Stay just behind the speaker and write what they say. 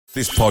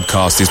This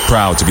podcast is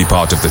proud to be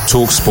part of the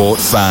TalkSport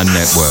Fan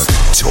Network.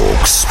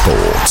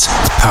 TalkSport.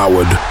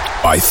 Powered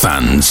by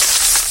fans.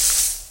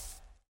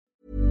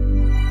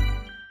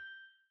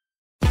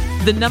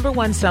 The number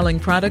one selling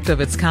product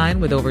of its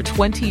kind with over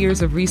 20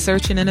 years of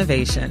research and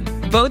innovation.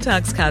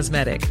 Botox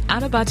Cosmetic,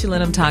 out of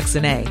botulinum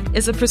toxin A,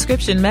 is a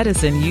prescription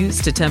medicine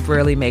used to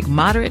temporarily make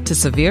moderate to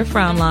severe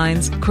frown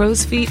lines,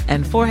 crow's feet,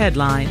 and forehead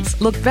lines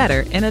look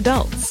better in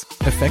adults.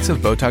 Effects of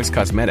Botox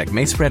Cosmetic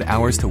may spread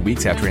hours to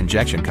weeks after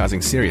injection,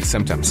 causing serious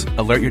symptoms.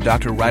 Alert your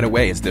doctor right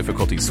away as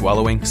difficulty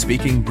swallowing,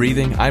 speaking,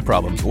 breathing, eye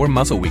problems, or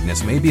muscle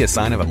weakness may be a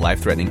sign of a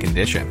life-threatening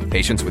condition.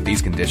 Patients with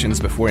these conditions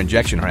before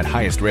injection are at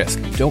highest risk.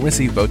 Don't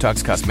receive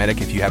Botox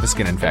Cosmetic if you have a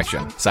skin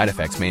infection. Side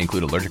effects may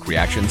include allergic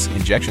reactions,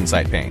 injection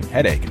site pain,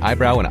 headache,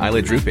 eyebrow and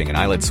eyelid drooping, and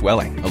eyelid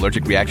swelling.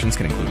 Allergic reactions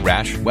can include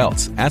rash,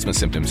 welts, asthma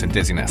symptoms, and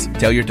dizziness.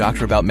 Tell your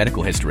doctor about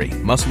medical history,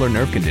 muscle or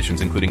nerve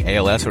conditions including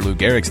ALS or Lou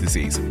Gehrig's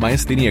disease,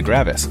 myasthenia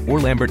gravis, or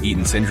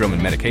Lambert-Eaton syndrome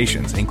and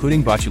medications,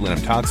 including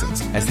botulinum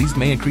toxins, as these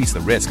may increase the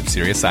risk of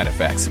serious side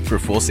effects. For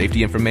full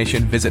safety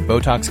information, visit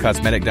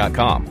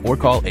BotoxCosmetic.com or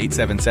call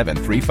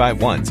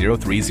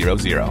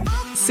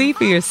 877-351-0300. See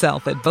for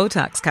yourself at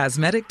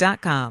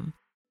BotoxCosmetic.com.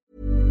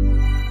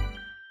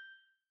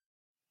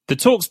 The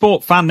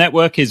TalkSport Fan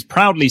Network is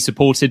proudly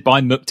supported by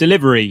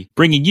McDelivery,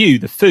 bringing you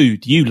the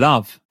food you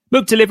love.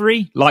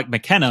 McDelivery, like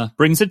McKenna,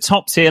 brings a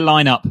top-tier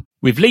lineup.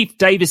 With Leif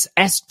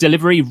Davis-esque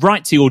delivery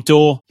right to your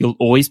door, you'll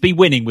always be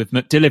winning with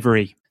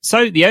McDelivery.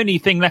 So the only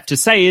thing left to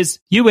say is,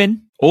 you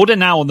win. Order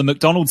now on the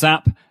McDonald's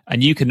app,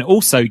 and you can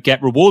also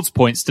get rewards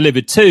points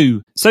delivered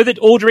too, so that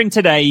ordering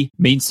today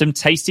means some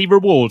tasty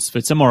rewards for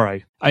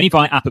tomorrow. Only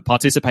via app at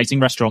participating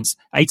restaurants.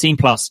 18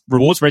 plus.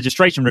 Rewards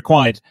registration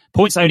required.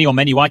 Points only on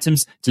menu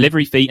items.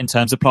 Delivery fee and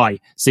terms apply.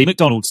 See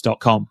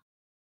mcdonalds.com.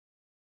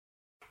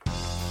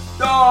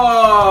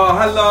 Oh,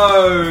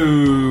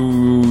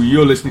 hello!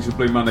 You're listening to the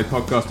Blue Monday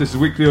podcast. This is a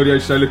weekly audio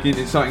show looking at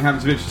exciting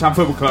happenings of Ipswich Town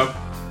Football Club.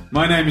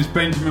 My name is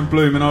Benjamin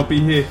Bloom and I'll be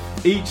here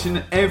each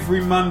and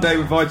every Monday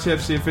with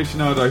ITFC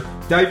aficionado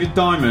David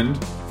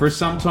Diamond for a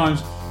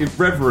sometimes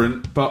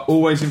irreverent but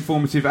always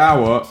informative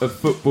hour of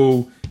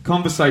football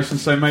conversation.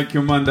 So make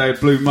your Monday a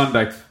Blue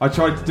Monday. I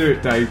tried to do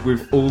it, Dave,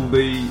 with all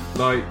the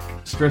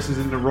stresses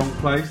in the wrong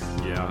place.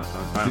 Yeah,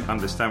 I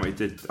understand what you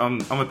did.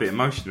 I'm a bit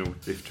emotional,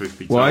 if truth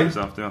be Why?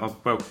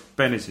 told.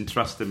 Ben has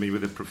entrusted me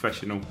with a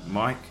professional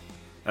mic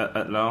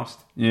at last.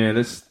 Yeah,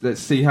 let's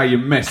see how you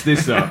mess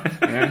this up.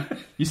 Yeah,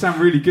 you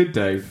sound really good,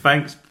 Dave.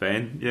 Thanks,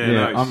 Ben.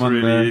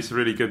 It's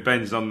really good.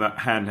 Ben's on that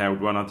handheld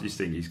one. I just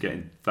think he's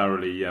getting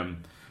thoroughly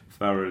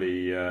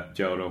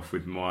gelled off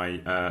with my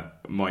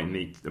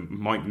mic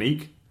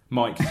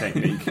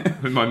technique.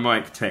 With my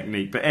mic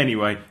technique. But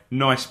anyway,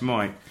 nice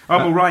mic.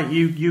 I'm all right.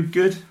 You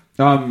good?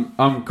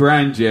 I'm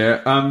grand,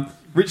 yeah.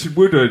 Richard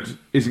Woodard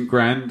isn't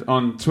grand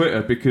on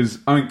Twitter because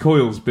Owen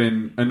Coyle's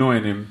been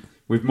annoying him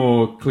with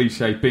more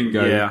cliche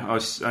bingo. Yeah,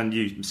 and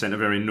you sent a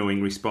very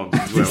annoying response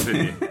as well,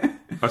 didn't you?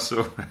 I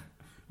saw.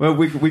 Well,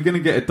 we're going to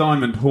get a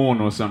diamond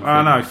horn or something.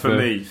 Oh no, for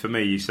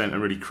me, you sent a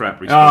really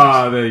crap response.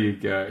 Ah, there you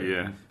go.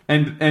 Yeah.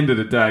 End of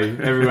the day,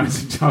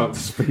 everyone's entitled to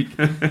speak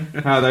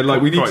how they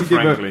like. We need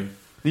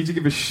to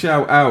give a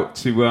shout out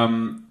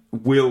to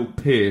Will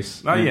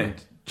Pearce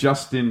and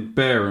Justin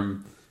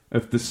Bareham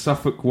of the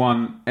Suffolk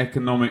One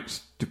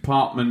Economics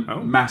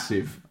Department.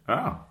 Massive.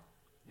 Oh.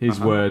 His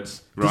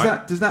words.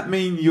 Right. Does that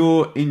mean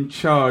you're in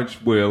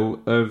charge, Will,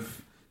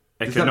 of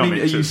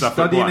economics? Are you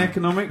studying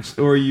economics,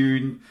 or are you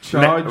in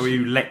charge? Are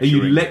you lecturing? Are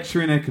you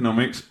lecturing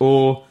economics,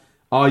 or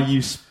are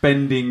you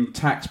spending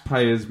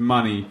taxpayers'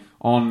 money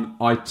on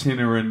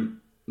itinerant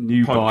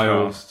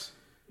nubile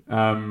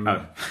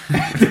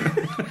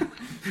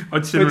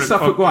itinerant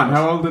Suffolk One?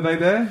 How old are they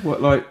there?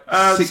 What,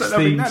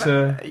 16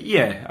 to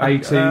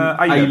 18?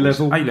 A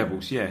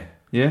levels, yeah.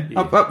 Yeah?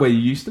 Up where you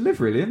used to live,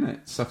 really, isn't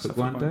it? Suffolk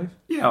One, Dave?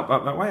 Yeah,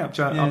 up that way, up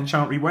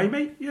Chantry Way,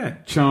 mate. Yeah.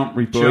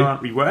 Chantry boy.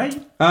 Chantry Way.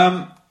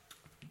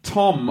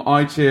 Tom,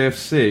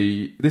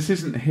 ITFC, this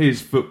isn't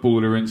his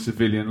footballer in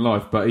civilian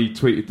life, but he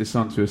tweeted this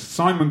onto us.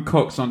 Simon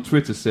Cox on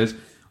Twitter says,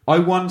 I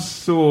once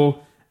saw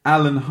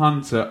Alan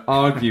Hunter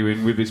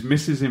arguing with his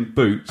missus in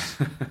Boots.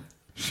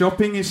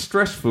 Shopping is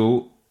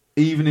stressful,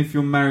 even if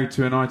you're married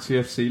to an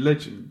ITFC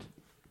legend.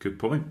 Good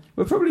point.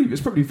 Well,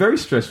 it's probably very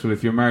stressful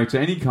if you're married to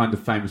any kind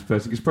of famous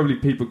person, because probably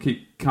people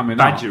keep coming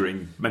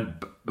badgering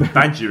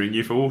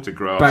you for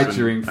autographs.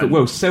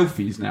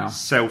 Selfies now.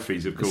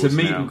 Selfies, of course. It's a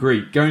meet and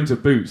greet. Going to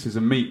Boots is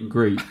a meet and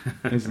greet,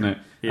 isn't it?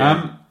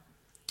 Yeah.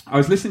 I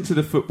was listening to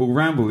the Football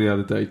Ramble the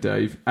other day,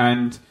 Dave,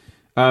 and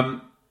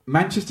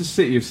Manchester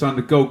City have signed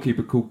a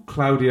goalkeeper called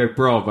Claudio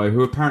Bravo,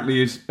 who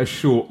apparently is a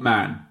short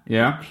man.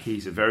 Yeah,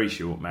 he's a very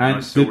short man. I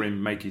saw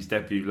him make his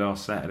debut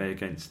last Saturday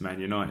against Man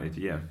United.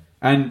 Yeah.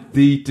 And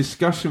the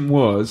discussion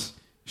was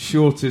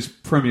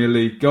shortest Premier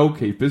League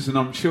goalkeepers, and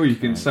I'm sure you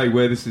can say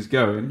where this is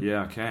going.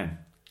 Yeah, I can.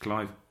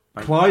 Clive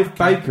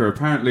Baker,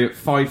 apparently at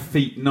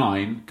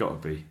 5'9", gotta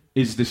be,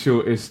 is the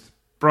shortest.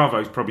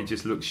 Bravo's probably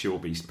just looks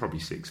short, but he's probably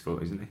 6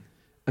 foot, isn't he?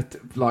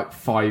 like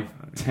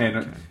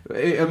 5'10".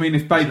 Okay. I mean,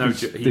 if Baker...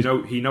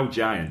 He no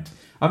giant.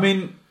 I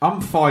mean,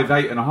 I'm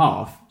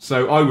 5'8.5",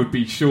 so I would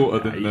be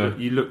shorter than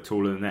you look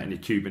taller than that in your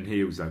Cuban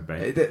heels, though,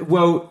 Ben.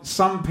 Well,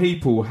 some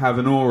people have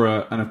an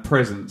aura and a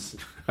presence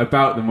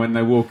about them when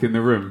they walk in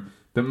the room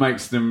that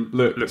makes them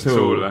look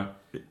taller.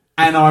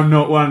 And I'm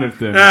not one of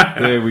them.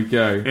 There we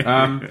go.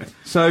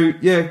 So,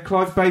 yeah,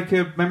 Clive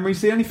Baker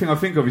memories. The only thing I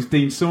think of is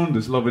Dean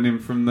Saunders lobbing him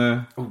from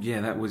the... Oh,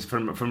 yeah, that was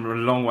from a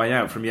long way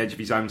out, from the edge of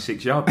his own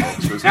 6-yard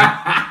box, wasn't it? No,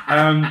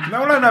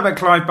 I don't know about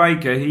Clive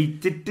Baker. He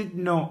did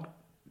not...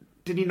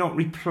 Did he not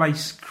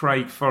replace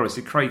Craig Forrest?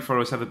 Did Craig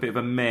Forrest have a bit of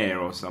a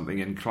mare or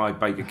something, and Clive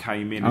Baker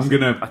came in? I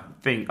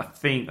think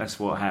that's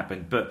what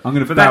happened. But I'm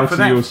going to bow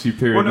to your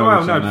superior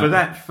knowledge. For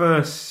that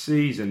first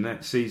season,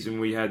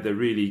 we had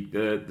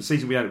the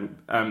season we had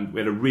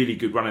a really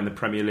good run in the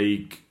Premier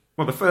League.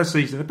 Well, the first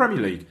season in the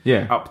Premier League,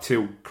 up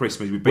till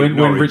Christmas, we beat Norwich.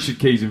 When Richard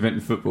Keys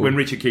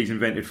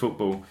invented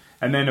football.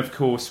 And then, of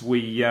course,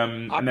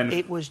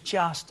 it was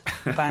just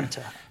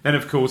banter. Then,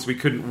 of course, we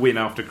couldn't win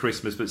after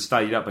Christmas, but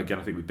stayed up again.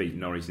 I think we beat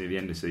Norwich near the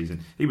end of the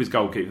season. He was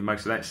goalkeeper for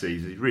most of that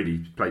season. He really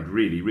played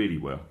really, really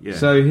well. Yeah.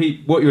 So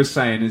what you're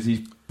saying is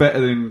he's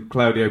better than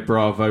Claudio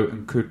Bravo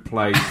and could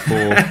play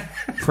for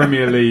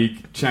Premier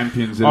League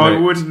champions elect. I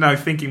wouldn't know.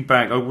 Thinking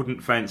back, I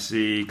wouldn't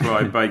fancy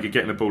Clive Baker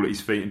getting the ball at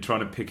his feet and trying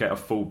to pick out a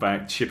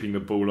fullback, chipping the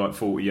ball like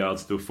 40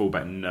 yards to a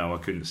fullback. No, I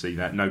couldn't see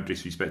that. No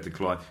disrespect to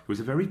Clive, who was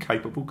a very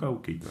capable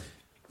goalkeeper.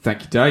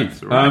 Thank you,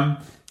 Dave. Right.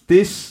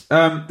 These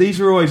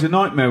are always a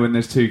nightmare when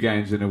there's 2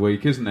 games in a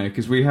week, isn't there?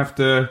 Because we have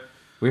to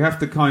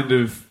kind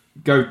of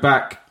go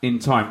back in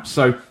time.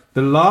 So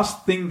the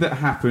last thing that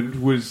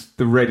happened was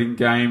the Reading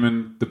game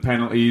and the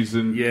penalties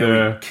and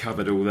we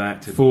covered all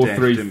that to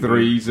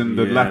 4-3-3s and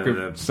the lack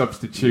of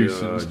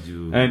substitutions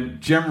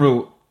and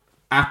general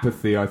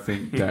apathy, I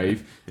think,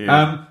 Dave,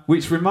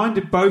 which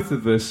reminded both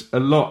of us a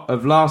lot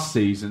of last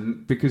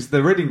season, because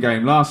the Reading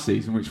game last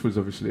season, which was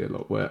obviously a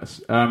lot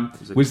worse,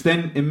 was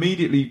then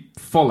immediately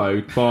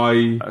followed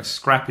by a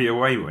scrappy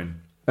away win.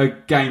 A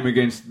game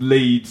against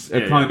Leeds,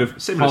 a kind of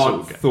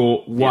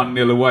hard-thought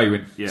 1-0 away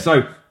win. Yeah.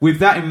 So, with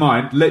that in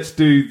mind, let's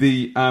do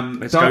the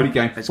Derby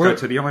game. Let's go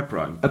to the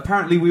Ibrox.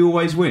 Apparently, we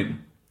always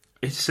win.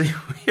 We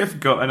have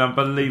got an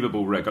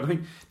unbelievable record. I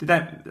think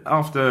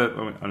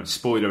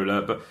spoiler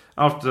alert, but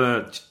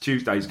after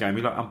Tuesday's game,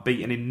 we're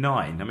unbeaten in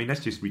 9. I mean, that's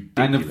just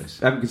ridiculous.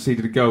 And haven't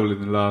conceded a goal in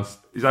the last.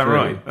 Is that 3.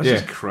 Right? That's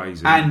just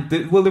crazy. And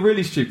the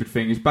really stupid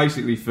thing is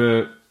basically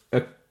for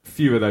a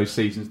few of those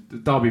seasons,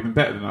 Derby have been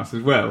better than us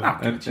as well.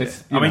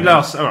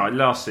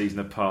 Last season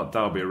apart,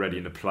 Derby already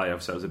in the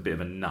playoffs, so it was a bit of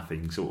a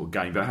nothing sort of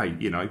game. But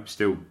hey,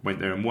 still went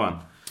there and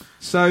won.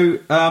 So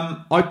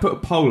I put a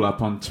poll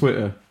up on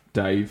Twitter,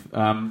 Dave,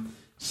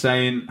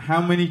 saying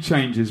how many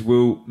changes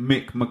will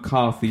Mick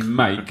McCarthy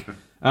make?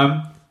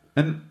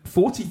 And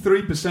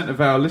 43%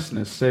 of our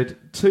listeners said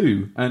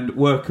 2 and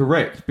were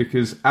correct,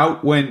 because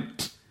out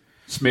went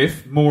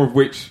Smith, more of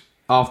which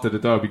after the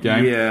Derby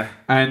game,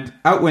 and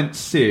out went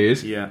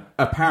Sears,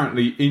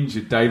 apparently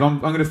injured, Dave. I'm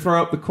going to throw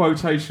up the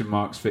quotation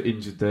marks for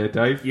injured there,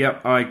 Dave.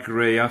 Yep, I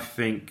agree. I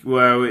think,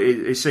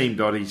 it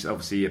seemed odd. He's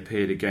obviously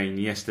appeared again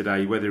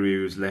yesterday, whether he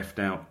was left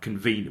out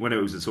when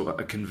it was a sort of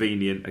a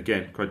convenient,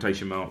 again,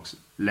 quotation marks,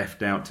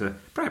 left out to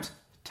perhaps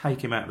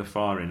take him out of the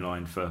firing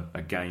line for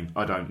a game.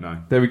 I don't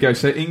know. There we go.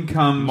 So in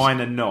comes...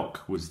 Minor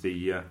knock was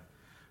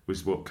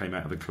what came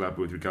out of the club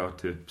with regard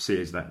to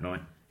Sears that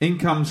night. In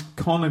comes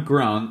Connor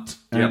Grant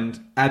and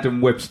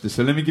Adam Webster.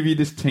 So let me give you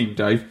this team,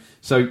 Dave.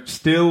 So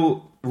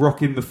still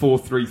rocking the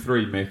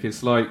 4-3-3, Mick.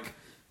 It's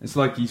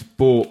like he's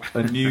bought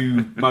a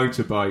new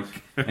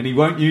motorbike and he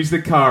won't use the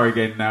car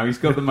again now. He's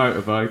got the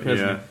motorbike,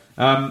 hasn't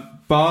he?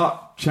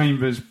 Bart,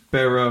 Chambers,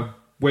 Berra,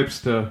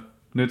 Webster,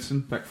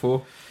 Knudsen, back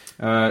 4.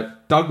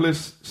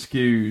 Douglas,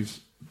 Skews,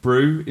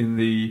 Brew in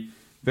the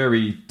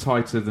very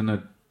tighter than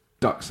a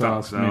duck's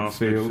arse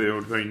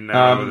midfield. Very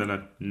narrower than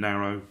a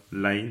narrow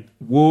lane.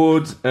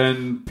 Ward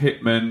and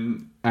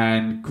Pittman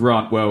and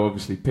Grant. Well,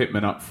 obviously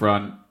Pittman up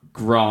front,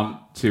 Grant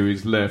to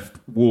his left,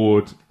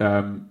 Ward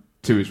to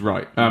his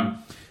right.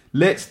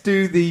 Let's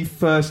do the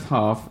first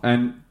half,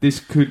 and this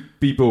could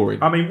be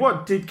boring. I mean,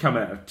 what did come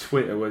out of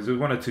Twitter was there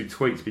was 1 or 2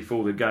 tweets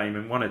before the game,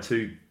 and 1 or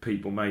 2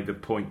 people made the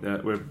point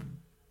that were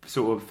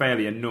sort of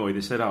fairly annoyed.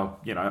 They said,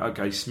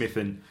 okay, Smith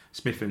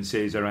and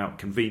Sears are out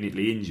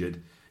conveniently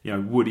injured.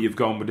 Would he have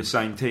gone with the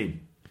same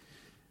team?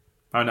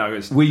 I know.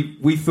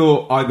 We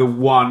thought either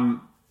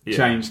 1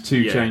 change,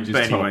 2 changes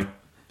but anyway. Top.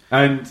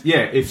 And,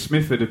 if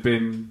Smith had have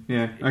been...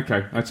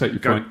 okay, I take your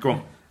point.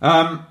 Go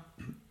on.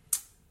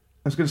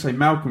 I was going to say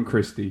Malcolm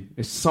Christie.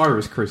 It's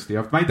Cyrus Christie.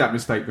 I've made that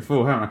mistake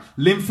before, haven't I?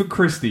 Linford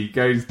Christie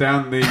goes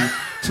down the...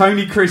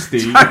 Tony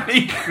Christie.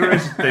 Tony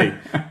Christie.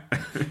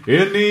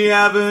 In the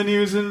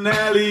avenues and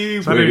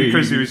alleyways. Tony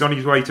Christie was on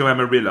his way to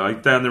Amarillo,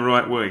 down the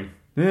right wing.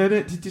 Yeah,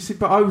 did you see?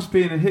 But I was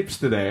being a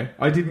hipster there.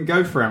 I didn't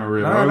go for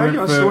Amarillo.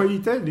 I saw what you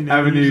did.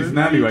 Avenues and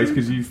alleyways,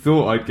 because you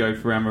thought I'd go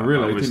for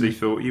Amarillo. I obviously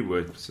thought you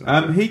would.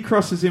 So. He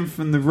crosses in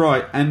from the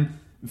right, and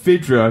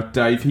Vidra,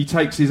 Dave, he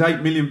takes his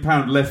 £8 million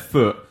left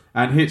foot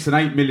and hits an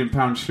 £8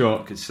 million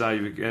shot. Could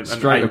save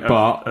straight at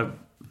Bart. A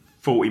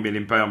 £40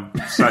 million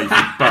save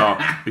with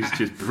Bart is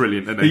just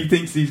brilliant, isn't He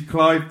thinks he's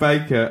Clive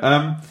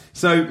Baker.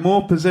 So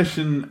more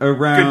possession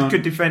around.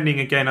 Good defending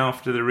again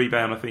after the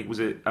rebound. I think was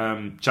it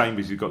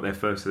Chambers who got there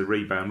first to the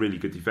rebound. Really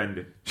good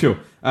defending. Sure.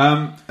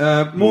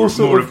 More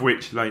of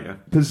which later.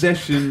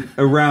 Possession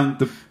around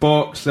the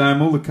box.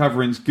 All the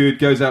covering's good.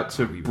 Goes out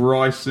to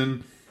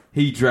Bryson.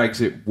 He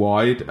drags it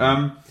wide.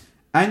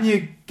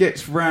 Anya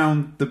gets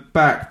round the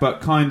back,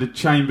 but kind of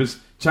Chambers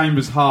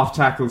half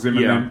tackles him,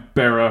 and then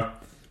Berra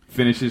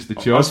finishes the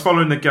job. I was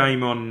following the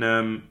game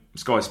on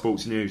Sky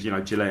Sports News,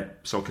 Gillette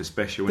Soccer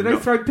Special. Did they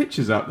throw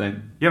pictures up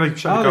then? Yeah, they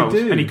showed the goals.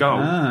 They do. Any goal.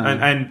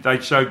 And they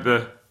showed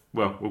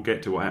we'll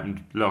get to what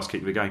happened last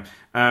kick of the game.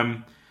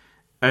 And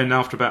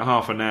after about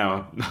half an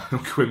hour,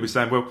 Quinn was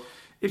saying, well,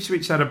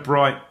 Ipswich had a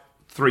bright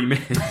 3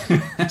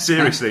 minutes.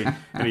 Seriously.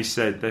 And he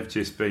said they've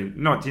just been,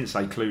 didn't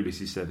say clueless,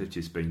 he said they've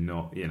just been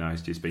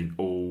it's just been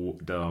all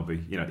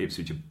Derby.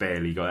 Ipswich have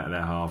barely got out of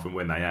their half, and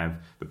when they have,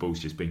 the ball's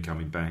just been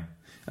coming back.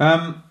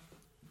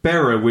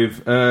 Berra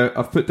with,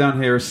 I've put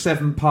down here a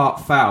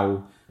 7-part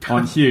foul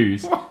on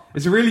Hughes.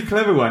 It's a really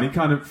clever one. He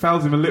kind of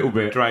fouls him a little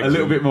bit, Drags a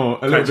little bit more.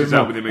 With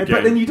him again.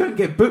 But then you don't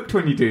get booked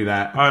when you do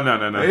that. Oh, no.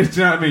 Do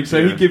you know what I mean?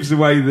 So he gives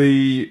away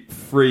the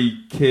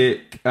free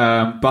kick.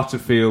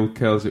 Butterfield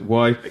curls it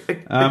wide.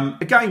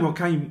 Again, what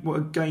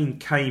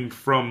came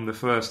from the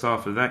first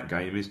half of that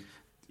game is,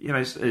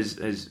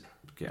 as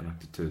getting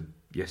to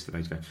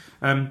yesterday's game,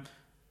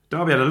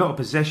 Derby had a lot of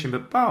possession,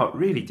 but Bart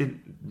really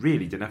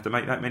didn't have to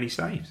make that many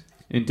saves.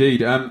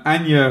 Indeed.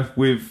 Anya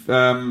with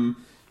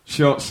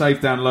shot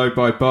saved down low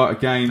by Bart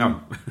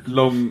again.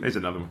 Long. There's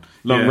another one.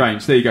 Long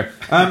range. There you go.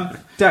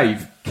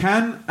 Dave,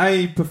 can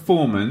a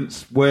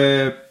performance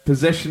where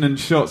possession and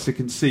shots are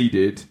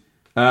conceded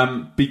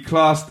be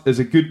classed as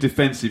a good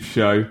defensive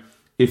show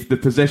if the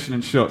possession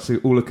and shots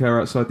all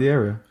occur outside the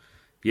area?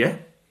 Yeah.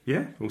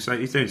 Yeah, also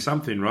he's doing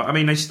something right. I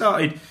mean, they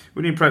started.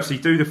 We didn't perhaps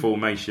do the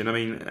formation. I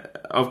mean,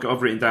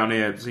 I've written down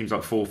here. It seems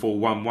like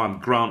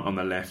 4-4-1-1. Grant on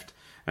the left,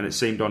 and it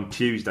seemed on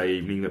Tuesday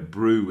evening that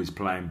Brew was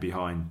playing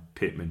behind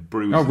Pittman.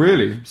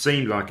 Really?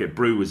 Seemed like it.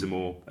 Brew was a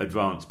more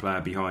advanced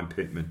player behind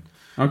Pittman.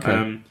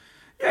 Okay.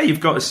 You've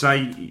got to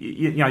say,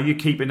 you're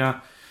keeping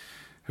a.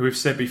 Who we've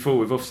said before,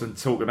 we've often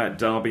talked about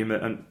Derby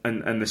and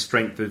the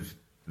strength of.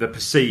 The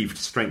perceived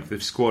strength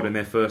of squad in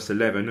their first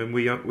 11, and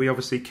we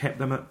obviously kept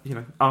them at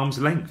arm's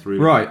length.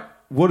 Really. Right.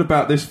 What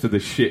about this for the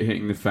shit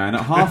hitting the fan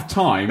at half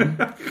time?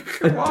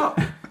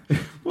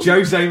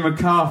 Jose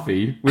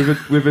McCarthy with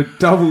a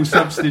double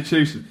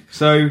substitution.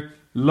 So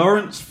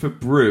Lawrence for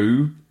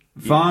Brew,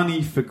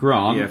 Varney for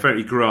Grant. Yeah,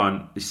 apparently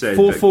Grant said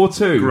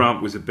 4-4-2.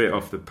 Grant was a bit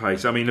off the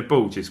pace. I mean, the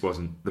ball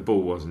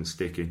wasn't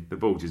sticking. The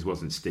ball just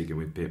wasn't sticking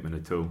with Pittman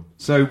at all.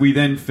 So we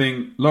then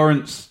think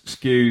Lawrence,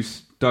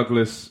 Skews,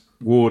 Douglas,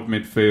 Ward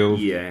midfield,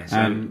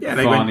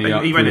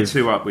 he went a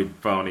 2 up with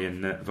Varney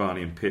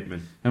and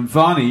Pittman. And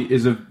Varney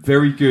is a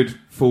very good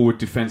forward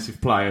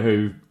defensive player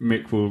who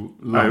Mick will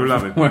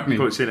love him.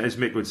 Puts in, as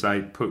Mick would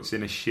say, puts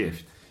in a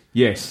shift.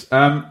 Yes.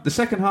 The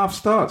second half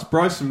starts.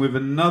 Bryson with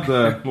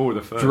another more of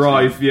the first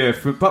drive,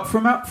 but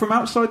from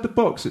outside the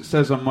box, it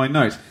says on my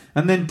notes.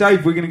 And then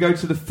Dave, we're going to go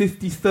to the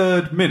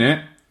 53rd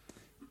minute.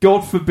 God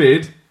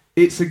forbid.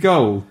 It's a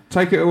goal.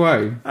 Take it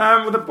away.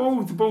 Well, the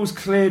ball's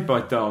cleared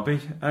by Derby,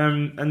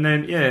 and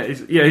then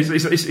it's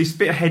a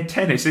bit of head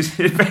tennis.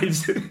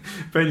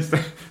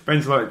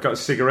 Ben's like got a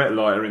cigarette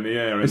lighter in the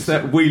air. It's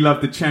that "We love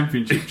the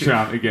championship"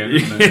 chant again,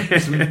 isn't it?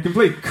 It's some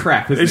complete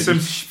crap. It's some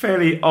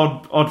fairly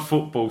odd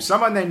football.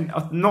 Someone then,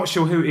 I'm not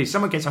sure who it is.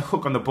 Someone gets a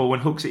hook on the ball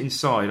and hooks it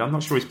inside. I'm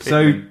not sure it's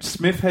Pittman. So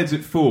Smith heads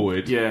it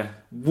forward. Yeah.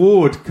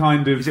 Ward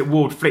kind of... Is it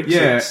Ward flicks it?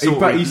 Yeah,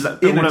 but he's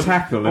in a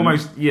tackle.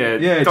 Almost,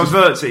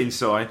 diverts it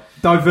inside.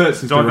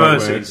 Diverts it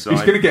inside.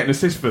 He's going to get an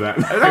assist for that.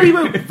 No, he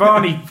will.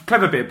 Varney,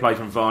 clever bit of play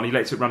from Varney,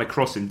 lets it run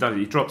across him, doesn't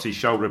he? He drops his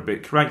shoulder a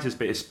bit, creates a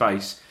bit of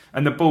space,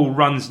 and the ball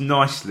runs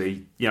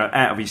nicely,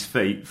 out of his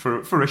feet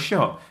for a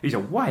shot. He's a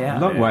way out.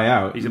 Long way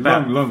out. He's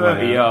about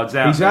 30 yards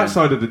out. He's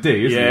outside of the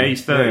D, isn't he? Yeah,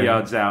 he's 30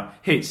 yards out.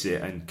 Hits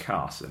it, and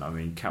Carson, I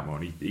mean, come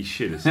on, he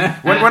should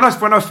have.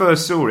 when I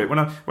first saw it, when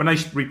they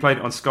replayed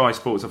it on Sky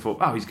Sports, I thought,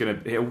 oh, he's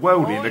going to hit a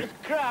worldie.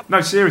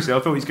 No, seriously, I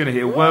thought he's going to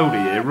hit a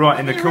worldie here, right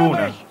in the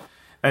corner.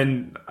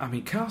 And, I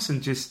mean, Carson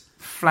just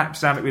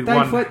flaps at it with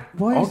Dave, one.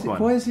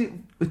 Why is it?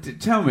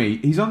 Tell me,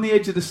 he's on the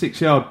edge of the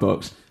 6-yard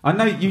box. I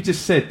know you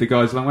just said the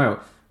guy's a long way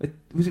out.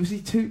 Was he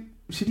too?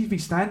 Should he be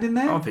standing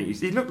there? I think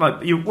he looked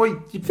like you.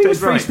 If he was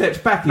 3 steps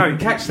back, he can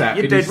catch that.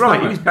 You're dead right.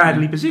 He was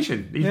badly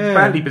positioned.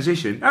 Badly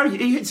positioned. Oh,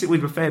 he hits it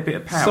with a fair bit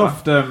of power.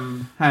 Soft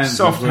hands.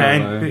 Soft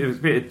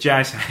hand. Bit of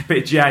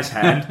jazz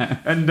hand.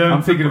 And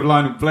I'm thinking of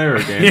Lionel Blair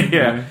again.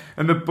 Yeah.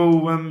 And the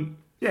ball,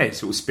 it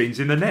sort of spins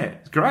in the net.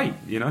 It's great,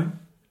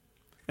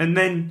 And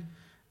then,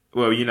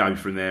 well,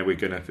 from there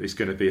it's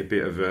gonna be a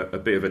bit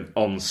of an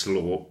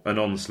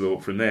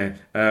onslaught from there.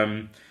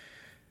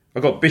 I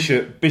got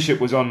Bishop.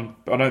 Bishop was on.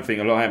 I don't think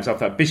a lot happens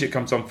after that. Bishop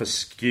comes on for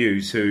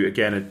Skews, who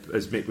again,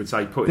 as Mick would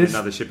say, put in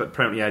another ship, but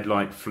apparently had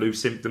like flu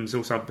symptoms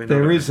or something.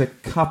 There is a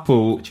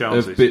couple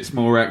of bits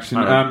more action.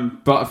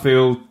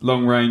 Butterfield,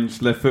 long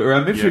range left footer.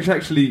 Ipswich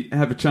actually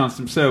have a chance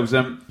themselves.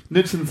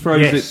 Knudsen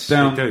throws it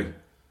down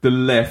the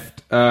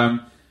left.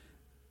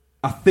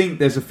 I think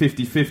there's a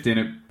 50-50 and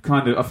it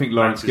kind of. I think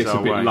Lawrence gets a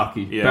bit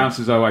lucky.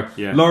 Bounces away.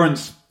 Yeah.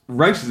 Lawrence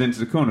races into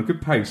the corner.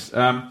 Good pace.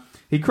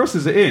 He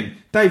crosses it in.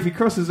 Dave, he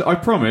crosses it. I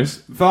promise.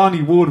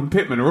 Varney, Ward and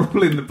Pittman are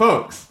all in the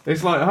box.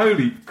 It's like,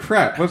 holy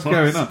crap, what's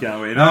going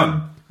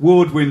on?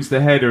 Ward wins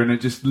the header and it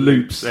just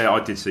loops. Yeah,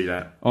 I did see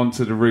that.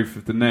 Onto the roof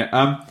of the net.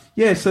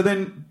 So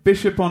then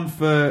Bishop on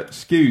for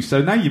Skew.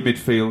 So now your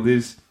midfield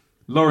is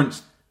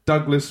Lawrence,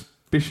 Douglas,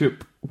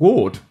 Bishop,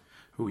 Ward.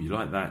 Oh, you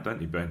like that,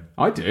 don't you, Ben?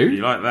 I do.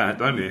 You like that,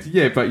 don't you?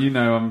 Yeah, but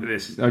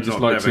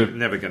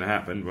never going to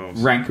happen. Well,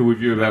 rankle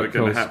with you about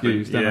Cole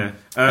Skews, don't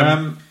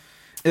I?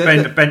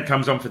 Ben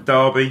comes on for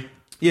Derby.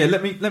 Yeah,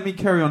 let me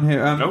carry on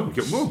here.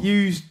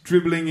 Hughes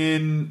dribbling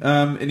in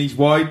and he's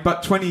wide,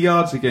 but 20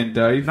 yards again,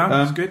 Dave. No,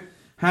 that's good.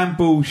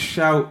 Handball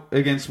shout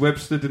against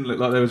Webster. Didn't look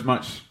like there was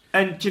much.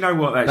 And do you know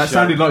what that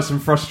sounded like? Some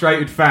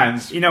frustrated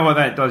fans. You know what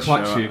that does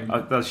show?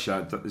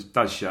 It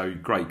does show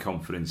great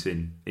confidence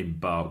in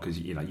Bart, because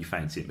you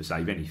fancy him to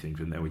save anything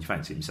from there. Well, you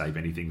fancy him to save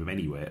anything from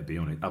anywhere, to be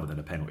honest, other than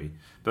a penalty.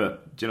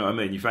 But do you know what I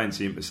mean? You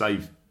fancy him to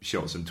save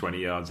shots from 20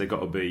 yards. They've got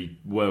to be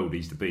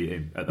worldies to beat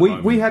him. At the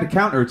moment. We had a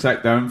counter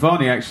attack though, and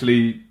Varney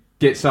actually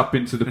gets up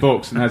into the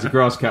box and has a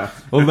grass cutter.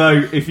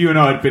 Although, if you and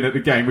I had been at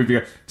the game, we'd be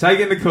going, take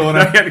it in the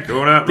corner, get in the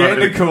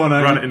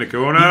corner, run it in the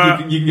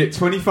corner. You can get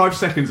 25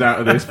 seconds out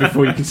of this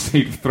before you can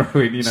see the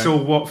throw in. Saw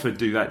Watford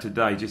do that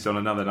today. Just on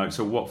another note,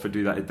 saw Watford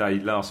do that today.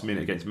 Last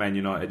minute against Man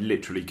United,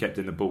 literally kept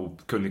in the ball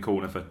in the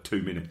corner for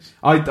 2 minutes.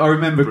 I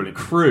remember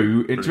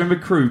Crewe. Do you remember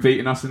Crewe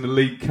beating us in the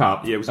League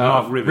Cup? Yeah, it was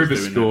Mark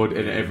Rivers scored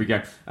in every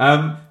game.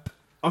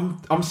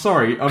 I'm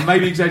sorry, I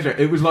maybe exaggerate.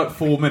 It was like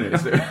 4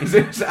 minutes.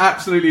 It was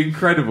absolutely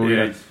incredible.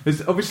 Yeah.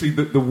 It's obviously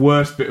the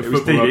worst bit of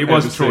football. It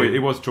was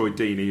Troy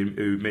Deeney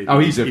who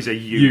he's a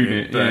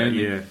unit.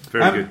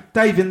 Very good.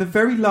 Dave, in the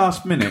very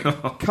last minute,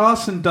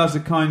 Carson does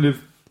a kind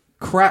of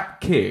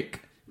crap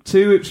kick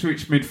to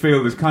Ipswich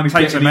midfielders, kind of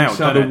getting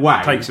each other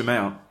way. Takes him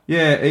out.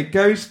 Yeah, it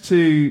goes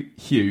to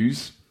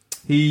Hughes.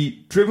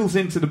 He dribbles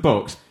into the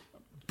box.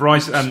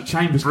 Bryce and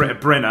Chambers.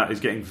 Brenner is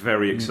getting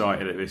very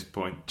excited at this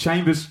point.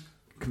 Chambers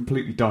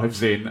completely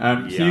dives in.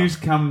 Hughes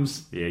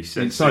comes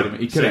inside him.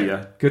 He could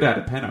have had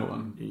a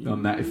penalty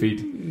on that if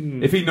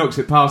he knocks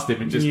it past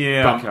him and just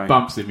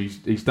bumps him.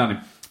 He's done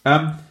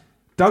him.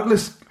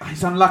 Douglas,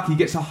 he's unlucky. He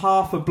gets a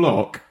half a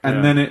block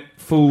and then it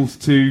falls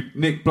to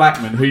Nick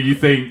Blackman, who you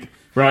think,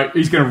 right,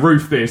 he's going to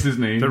roof this,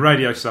 isn't he? The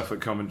Radio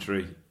Suffolk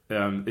commentary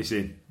is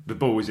in. The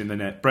ball is in the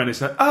net. Brenner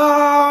said,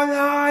 "Oh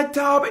no,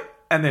 Derby."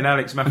 And then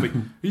Alex Maffey,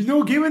 he's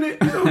not giving it.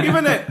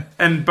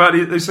 But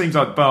it seems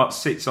like Bart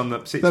sits on the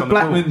ball.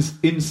 Blackman's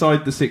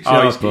inside the 6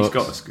 yard box. He's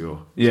got to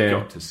score. He's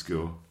got to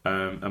score.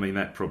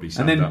 That probably.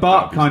 And then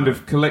Bart kind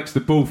of collects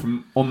the ball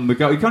from on the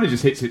goal. He kind of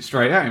just hits it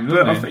straight at him.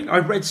 But I think I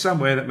read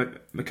somewhere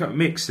that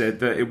Mick said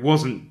that it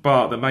wasn't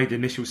Bart that made the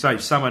initial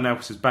save. Someone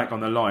else was back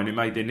on the line who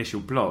made the initial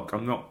block.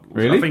 I'm not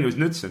really. I think it was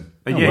Knudsen.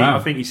 Wow. I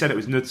think he said it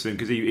was Knudsen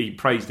because he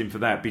praised him for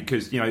that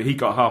because he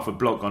got half a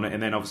block on it,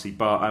 and then obviously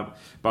Bart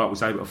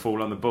was able to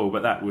fall on the ball.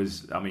 But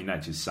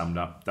that just summed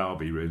up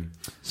Derby really.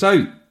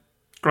 So.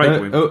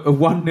 Great win. A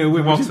 1-0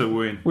 win. What a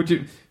win. Would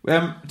you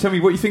tell me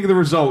what you think of the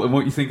result and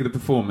what you think of the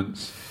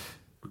performance?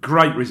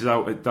 Great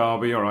result at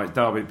Derby. All right,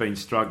 Derby have been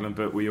struggling,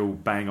 but we all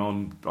bang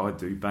on. I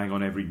do bang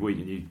on every week,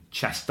 and you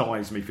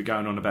chastise me for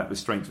going on about the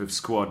strength of the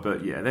squad.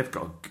 But yeah, they've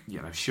got,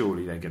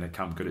 surely they're going to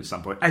come good at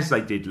some point, as they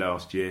did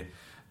last year.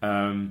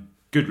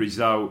 Good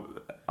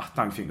result. I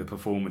don't think the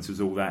performance was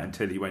all that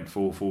until he went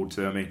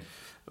 4-4-2.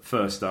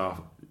 First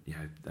half,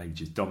 they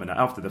just dominated.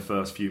 After the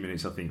first few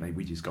minutes, I think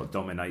we just got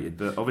dominated.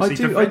 But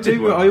obviously,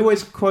 I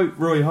always quote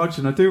Roy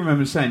Hodgson. I do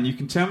remember saying, "You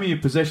can tell me your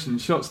possession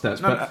and shot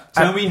stats, but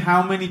tell me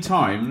how many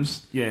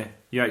times you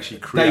actually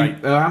create,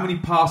 how many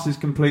passes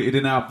completed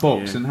in our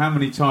box, and how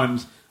many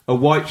times a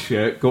white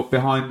shirt got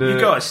behind a. You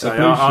got to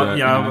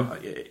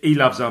say, he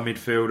loves our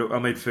midfield. Our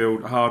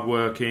midfield, hard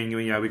working.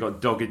 We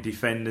got dogged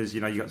defenders.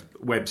 You got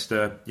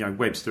Webster.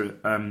 Webster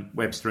and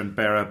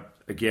Berra.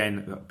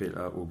 Again, a bit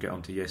we'll get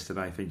on to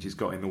yesterday. I think just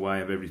got in the way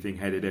of everything,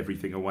 headed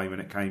everything away when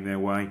it came their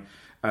way.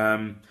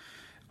 I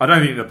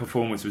don't think the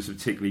performance was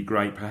particularly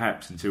great,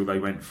 perhaps, until they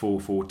went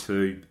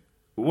 4-4-2.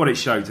 But what it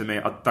showed to me,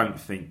 I don't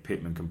think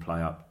Pittman can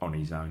play up on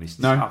his own. It's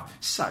tough.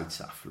 So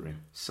tough for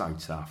him. So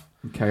tough.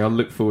 Okay, I'll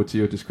look forward to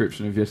your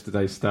description of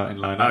yesterday's starting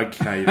lineup.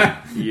 Okay,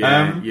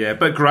 then.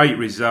 But great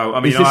result.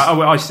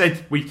 I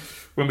said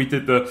when we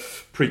did the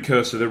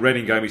precursor of the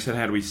Reading game, we said,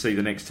 how do we see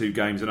the next two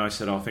games? And I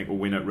said, I think we'll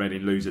win at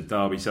Reading, lose at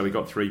Derby. So we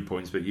got 3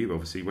 points, but you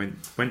obviously went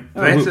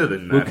better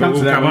than that. We'll come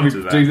to that when we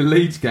do the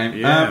Leeds game.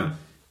 Yeah.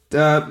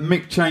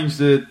 Mick changed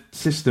the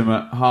system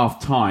at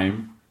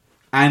half-time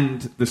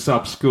and the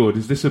sub scored.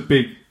 Is this a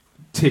big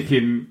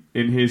ticking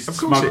in his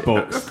smug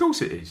box. Of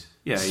course it is.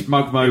 Yeah,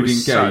 smug mode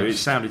engaged. It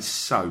sounded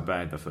so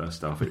bad the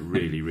first half. It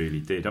really, really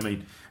did. I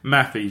mean,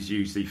 Maffey's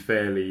usually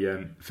fairly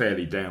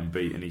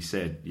downbeat, and he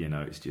said,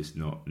 it's just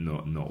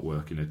not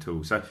working at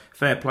all. So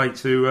fair play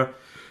to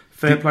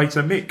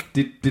Mick.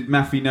 Did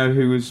Maffey know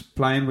who was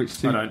playing?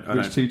 Which two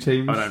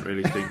teams? I don't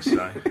really think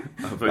so.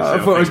 I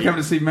thought I was coming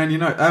to see Man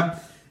United.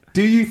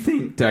 Do you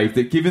think, Dave,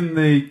 that given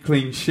the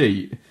clean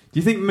sheet, do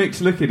you think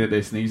Mick's looking at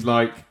this and he's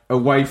like,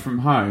 away from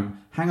home,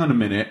 hang on a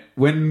minute,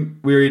 when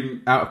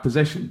we're out of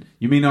possession,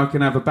 you mean I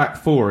can have a back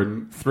four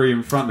and three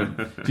in front of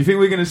them? Do you think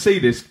we're going to see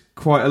this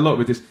quite a lot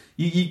with this?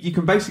 You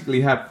can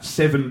basically have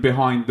 7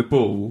 behind the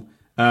ball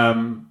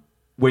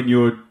when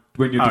you're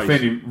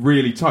defending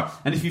really tight.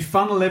 And if you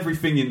funnel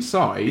everything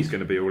inside, it's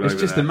going to be all it's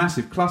over just that. a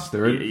massive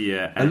cluster. And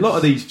yeah, a lot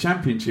of these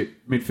championship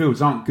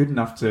midfields aren't good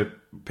enough to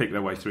pick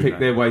their way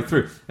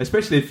through.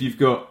 Especially if you've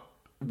got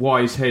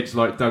wise heads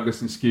like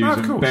Douglas and Skewes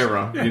and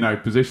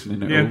Berra,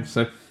 positioning it all.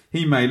 So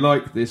he may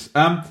like this.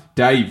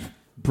 Dave,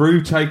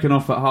 Brew taken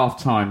off at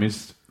half time.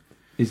 Is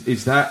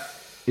that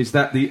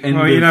the end?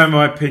 Well,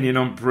 my opinion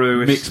on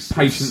Brew. Mixed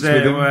patience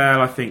with him.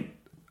 Well, I think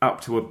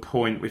up to a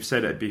point. We've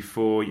said it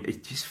before.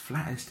 It just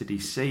flatters to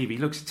deceive. He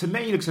looks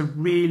a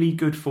really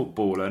good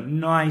footballer,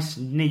 nice,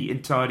 neat,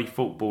 and tidy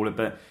footballer.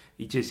 But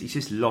he's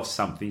just lost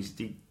something.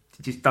 He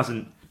just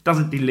doesn't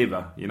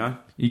deliver.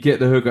 You get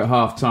the hook at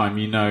half time.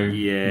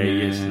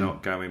 It's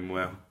not going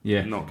well.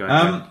 Yeah, not going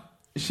well.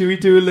 Should we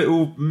do a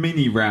little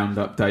mini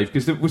roundup, Dave?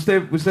 Because was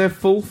there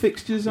full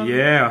fixtures on?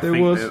 Yeah, I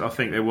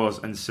think there was,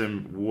 and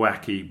some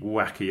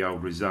wacky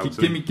old results.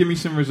 Give me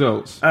some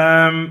results.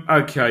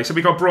 Okay, so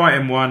we got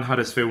Brighton 1,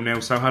 Huddersfield 0.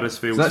 So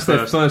Huddersfield's that's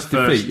their first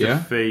defeat,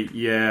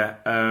 yeah.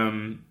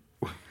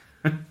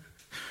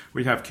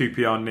 We have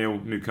QPR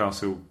 0,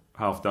 Newcastle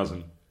half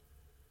dozen.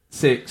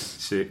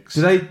 6.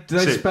 Did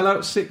they spell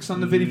out 6 on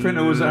the video print,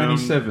 or was it only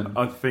 7?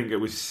 I think it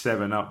was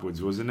 7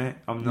 upwards, wasn't it?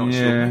 I'm not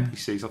sure. Maybe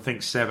 6. I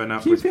think 7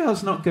 upwards.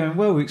 QPR's not going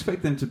well. We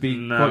expect them to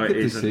be quite good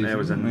this season. There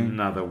was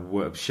another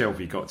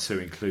Shelby got 2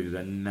 included,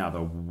 another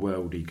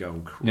worldy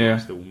goal.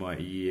 Christ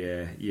almighty,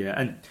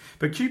 yeah.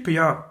 But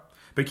QPR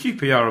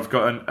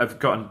have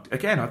gotten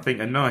again. I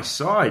think a nice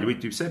side.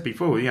 We've said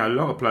before, a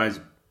lot of players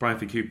playing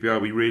for QPR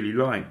we really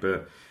like,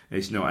 but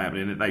it's not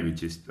happening, and they were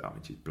just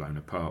blown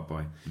apart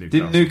by Newcastle.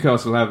 Didn't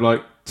Newcastle have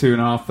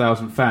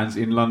 2,500 fans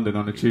in London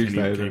on a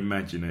Tuesday? Can you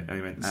imagine it?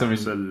 They went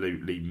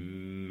absolutely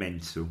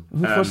mental.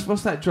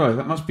 What's that drive?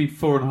 That must be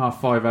 4.5,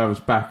 5 hours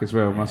back as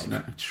well, mustn't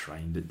it?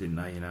 Trained it, didn't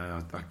they?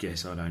 I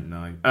guess, I don't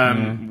know.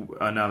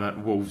 Another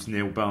Wolves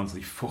 0,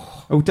 Barnsley 4.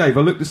 Oh, Dave,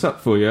 I looked this up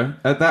for you.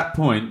 At that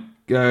point,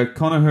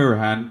 Conor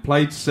Hourihane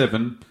played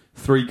 7,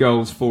 3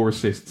 goals, 4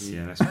 assists.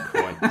 Yeah,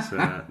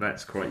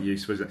 that's quite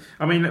useful, isn't it?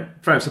 I mean,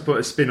 perhaps to put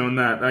a spin on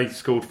that, they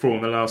scored 4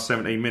 in the last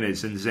 17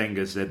 minutes, and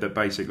Zenga said that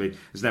basically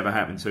it's never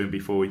happened to him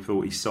before. He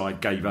thought his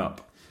side gave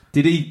up.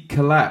 Did he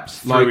collapse?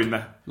 Threw in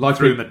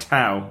the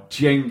towel.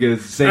 Jenga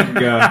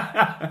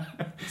Zenga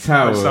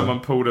tower.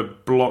 Someone pulled a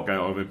block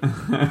out of him.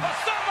 Somebody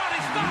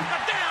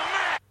stop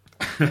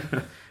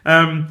the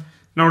damn match!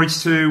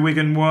 Norwich 2,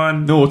 Wigan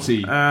 1.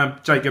 Naughty.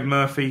 Jacob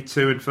Murphy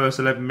 2 in first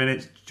 11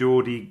 minutes.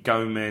 Jordi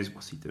Gomez,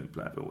 what's he doing?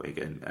 Black for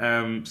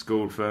Wigan.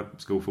 Scored for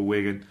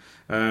Wigan.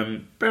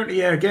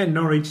 Apparently, again,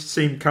 Norwich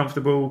seemed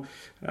comfortable.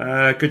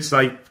 Good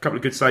save, a couple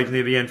of good saves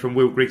near the end from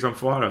Will Griggs on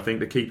fire. I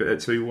think to keep it at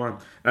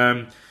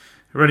 2-1.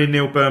 Reading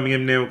 0,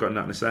 Birmingham 0. Got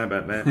nothing to say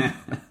about that.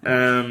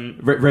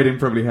 Reading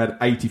probably had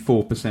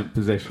 84%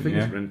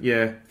 possession.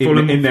 Yeah.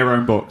 Fulham, in their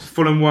own box.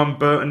 Fulham 1,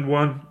 Burton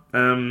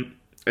 1.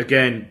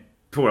 Again.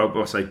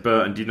 I say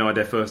Burton denied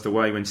their first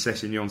away when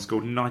Sessegnon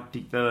scored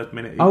 93rd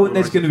minute. Oh, and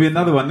there's going to be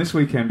another one this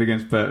weekend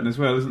against Burton as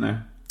well, isn't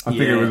there? I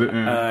think it was.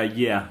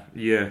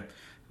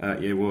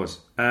 It was.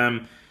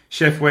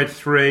 Sheffield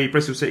 3,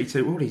 Bristol City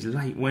 2. All these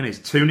late winners.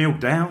 2-0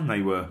 down they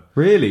were.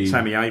 Really?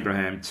 Tammy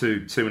Abraham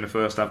 2 in the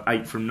first half,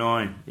 8 from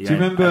 9. Do you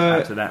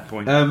remember to that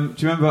point? Do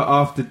you remember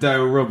after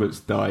Dale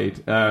Roberts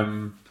died?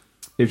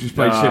 They've just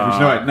played Sheffield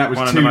United, and that was 2-0.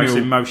 One of the most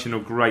emotional,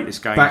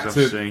 greatest games I've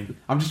seen.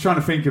 I'm just trying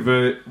to think of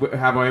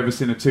have I ever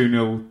seen a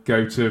 2-0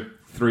 go to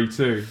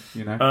 3-2?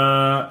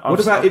 What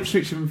about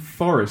Ipswich and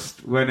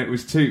Forest when it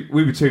was 2?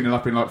 We were 2-0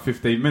 up in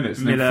 15 minutes,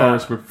 and then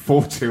Forest were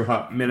 4-2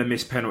 up. Miller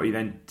missed penalty,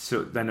 then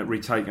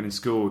retaken and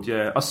scored.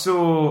 Yeah, I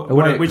saw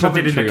which I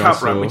did in the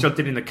cup run. Which I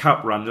did in the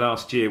cup run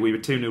last year. We were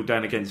 2-0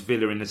 down against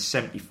Villa in the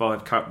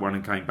 75 cup run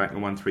and came back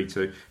and won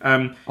 3-2.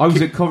 I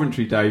was at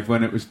Coventry, Dave,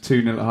 when it was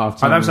 2-0 at half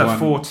time. That was at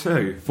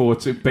 4-2.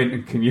 4-2. Bent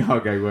and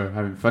Kenyago were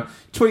having fun.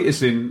 Tweet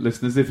us in,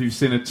 listeners, if you've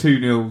seen a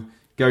 2-0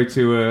 go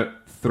to a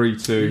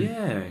 3-2.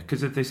 Yeah,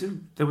 because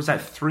there was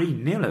that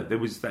 3-0. There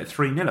was that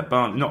 3-0 at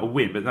Barnsley. Not a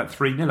win, but that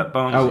 3-0 at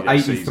Barnsley.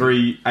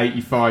 83,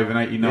 85 and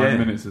 89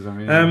 minutes or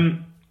something. Yeah.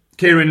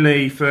 Kieran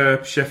Lee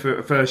for Chef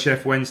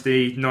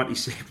Wednesday,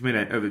 96th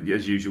minute of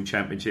as usual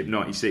Championship,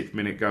 96th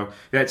minute goal.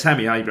 Yeah,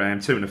 Tammy Abraham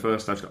 2 in the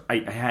first half. Got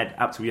 8. Had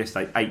up till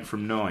yesterday 8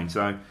 from 9.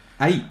 So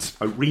 8,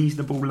 a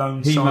reasonable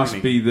loan he signing.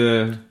 Must be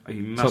the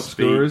top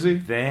scorer, is he?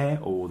 There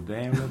or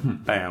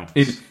thereabout.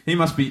 He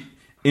must be.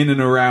 in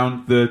and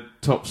around the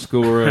top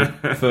scorer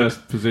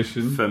first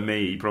position? For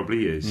me, he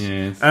probably is.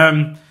 Yes.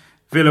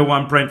 Villa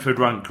won, Brentford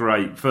won,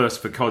 great.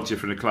 First for Codger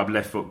from the club,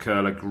 left foot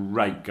curler,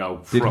 great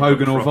goal. Did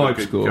Hogan or Vibe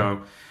score?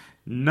 Goal.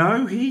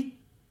 No, he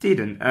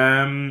didn't.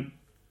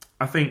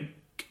 I think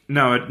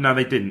no,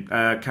 they didn't.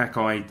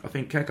 Kakai, I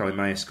think Kakai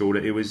may have scored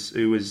it. Who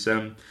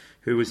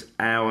was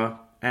our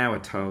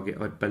target,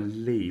 I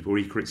believe, or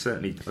he could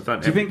certainly. I don't.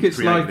 Do you think it's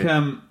like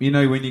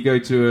when you go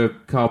to a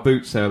car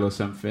boot sale or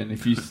something?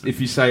 If you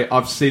say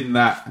I've seen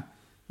that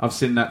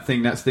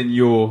thing, that's then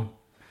your.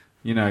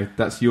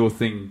 That's your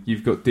thing.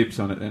 You've got dibs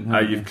on it then,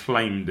 haven't you? You've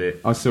claimed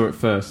it. I saw it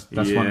first.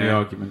 That's one of the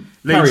argument.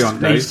 Carry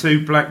on, Dave. Leeds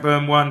 2,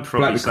 Blackburn 1.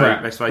 Probably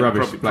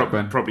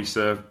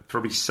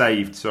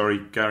saved,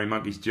 Gary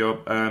Monkey's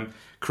job.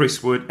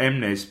 Chris Wood,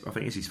 Emnes, I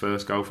think it's his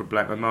first goal for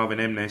Blackburn, Marvin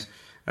Emnes.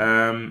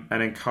 And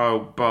then Kyle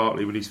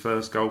Bartley with his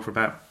first goal for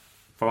about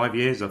 5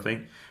 years, I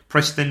think.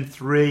 Preston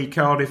 3,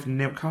 Cardiff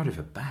 0. Cardiff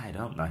are bad,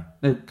 aren't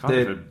they?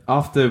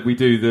 After we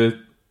do the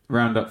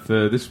roundup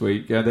for this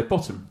week, they're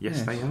bottom.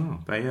 Yes, they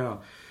are.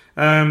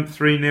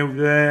 3-0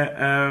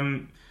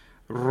 there.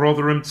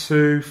 Rotherham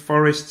 2,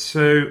 Forest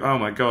 2. Oh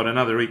my God,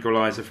 another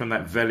equaliser from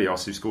that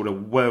Velios who scored a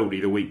worldie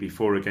the week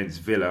before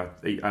against Villa.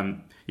 He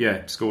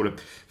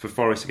scored for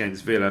Forest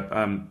against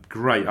Villa.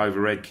 Great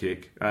overhead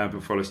kick,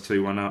 but Forest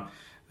 2-1 up.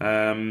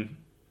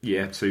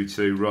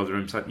 2-2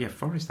 Rotherham. So,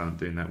 Forest aren't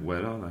doing that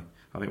well, are they?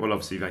 I think,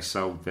 obviously they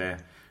sold their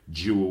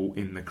jewel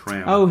in the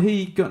crown. Oh,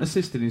 he got an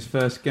assist in his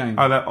first game.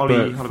 Oh, that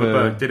Oliver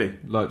Berg, did he?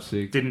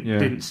 Leipzig.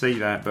 Didn't see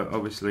that, but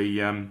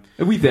obviously... Are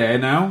we there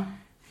now?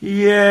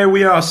 Yeah,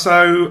 we are.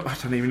 So, I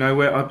don't even know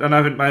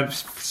where...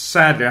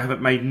 Sadly, I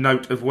haven't made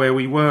note of where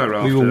we were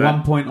after We were that.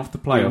 1 point off the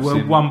playoffs.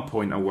 We were 1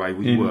 point away.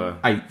 We were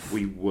 8th.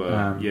 We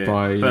were,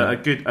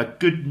 But a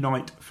good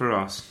night for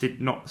us.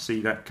 Did not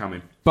see that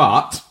coming.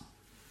 But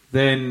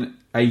then...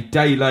 a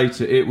day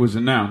later, it was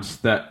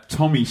announced that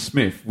Tommy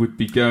Smith would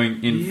be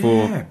going in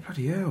for... Yeah,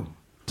 bloody hell.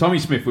 Tommy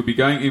Smith would be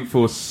going in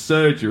for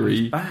surgery.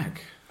 He's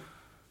back.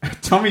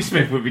 Tommy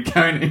Smith would be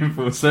going in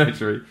for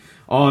surgery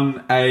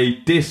on a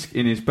disc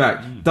in his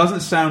back. Doesn't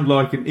sound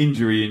like an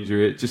injury.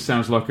 It just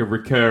sounds like a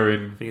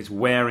recurring... I think it's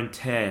wear and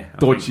tear.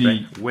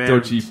 Dodgy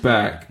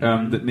back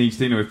that needs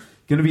dealing with.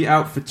 Going to be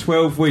out for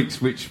 12 weeks,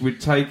 which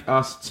would take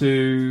us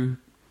to...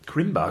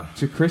 Crimbo.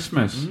 To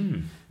Christmas.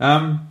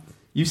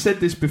 You said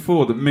this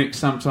before, that Mick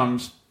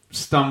sometimes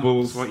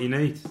stumbles. That's what you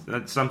need.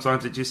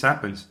 Sometimes it just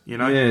happens,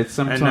 Yeah,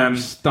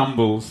 sometimes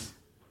stumbles.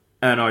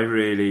 And I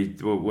really,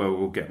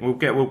 we'll get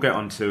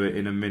onto it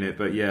in a minute.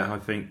 But I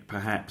think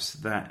perhaps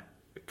that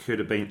could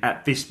have been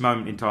at this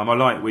moment in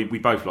time. We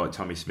both like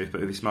Tommy Smith, but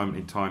at this moment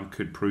in time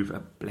could prove a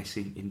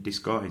blessing in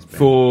disguise. Ben.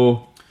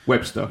 For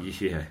Webster.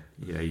 Yeah,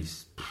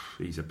 he's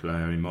a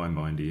player in my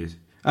mind. He is.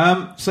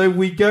 So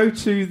we go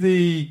to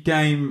the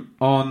game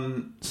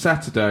on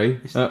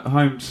Saturday at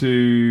home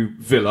to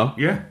Villa.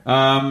 Yeah.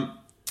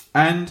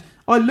 And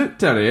I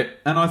looked at it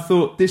and I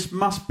thought this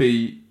must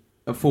be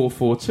a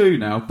 4-4-2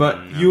 now,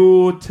 but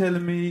you're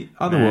telling me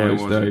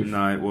otherwise, Dave.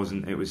 No, it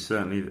wasn't. It was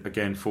certainly,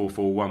 again,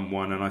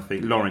 4-4-1-1, and I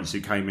think Lawrence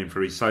who came in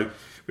for his... So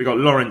we got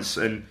Lawrence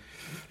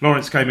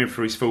came in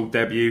for his full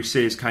debut.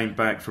 Sears came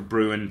back for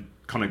Bruin,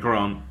 Conor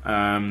Grant,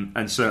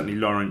 and certainly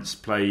Lawrence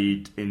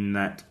played in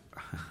that...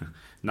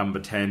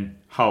 number 10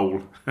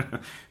 hole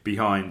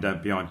behind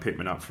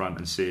Pittman up front,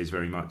 and Sears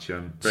very much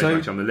on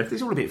the left.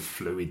 It's all a bit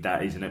fluid,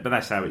 that, isn't it? But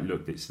that's how it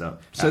looked. It's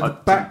stuff. So the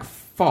back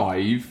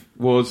five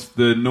was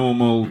the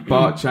normal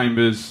Bart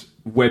Chambers,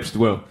 Webster.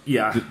 Well,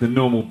 the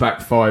normal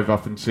back five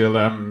up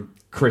until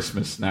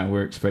Christmas. Now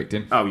we're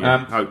expecting. Oh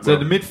yeah. The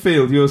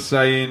midfield you're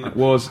saying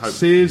was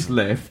Sears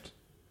left,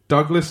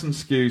 Douglas and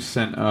Skews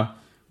centre,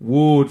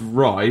 Ward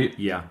right.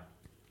 Yeah.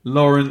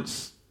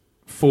 Lawrence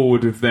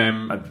forward of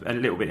them, a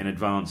little bit in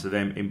advance of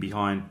them, in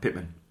behind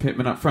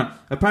Pittman up front.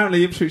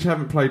 Apparently Ipswich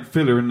haven't played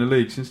Villa in the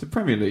league since the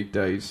Premier League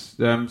days,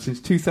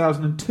 since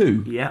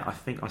 2002. Yeah, I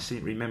think I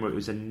remember it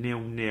was a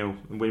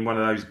 0-0 in one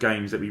of those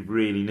games that we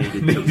really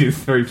needed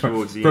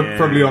towards the end.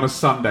 Probably on a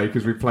Sunday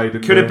because we played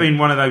in could have been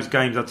one of those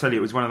games. I'll tell you,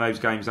 it was one of those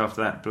games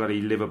after that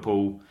bloody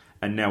Liverpool,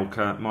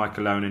 Anelka,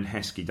 Michael Owen and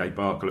Heskey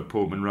debacle at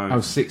Portman Road. Oh,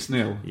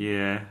 6-0.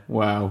 Yeah.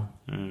 Wow.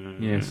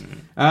 Yes.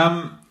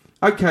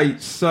 Okay,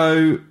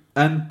 so...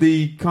 And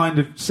the kind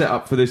of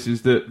setup for this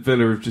is that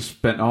Villa have just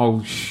spent a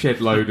whole shed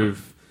load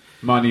of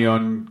money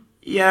on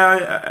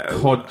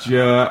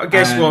Codger. I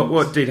guess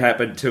what did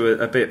happen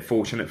to a bit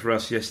fortunate for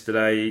us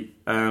yesterday,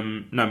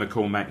 no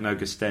McCormack, no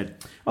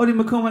Gusted. Oh, did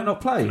McCormack not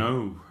play?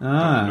 No.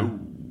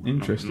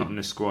 Interesting. Not in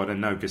the squad,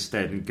 and no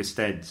Gusted. And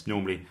Gusted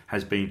normally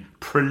has been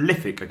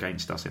prolific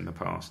against us in the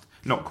past.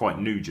 Not quite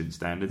Nugent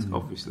standards,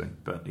 obviously,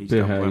 but he's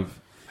done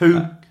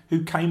well.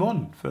 Who came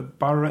on for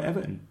Borough at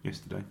Everton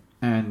yesterday.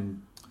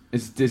 And...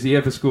 Has he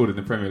ever scored in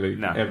the Premier League?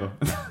 No. Ever.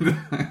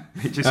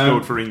 He just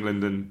scored for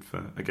England and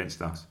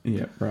against us.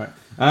 Yeah, right.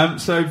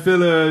 So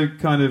Villa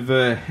kind of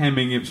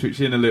hemming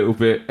Ipswich in a little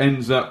bit,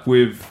 ends up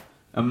with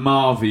a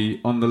Marvey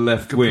on the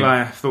left wing. Good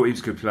player. Thought he was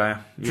a good player.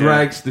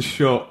 Drags the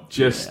shot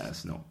just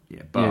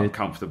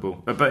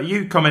comfortable. But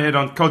you commented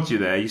on Kodja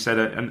there. You said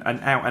an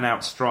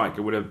out-and-out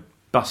striker would have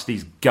bust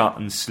his gut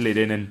and slid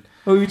in and...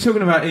 Well, you were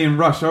talking about Ian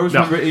Rush. I always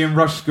remember Ian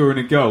Rush scoring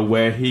a goal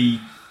where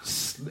he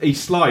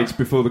slides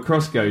before the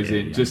cross goes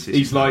in.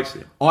 He's like,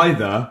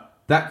 either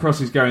that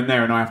cross is going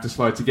there and I have to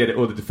slide to get it,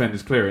 or the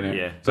defender's clearing it.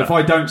 Yeah, so if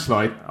I don't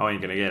slide, I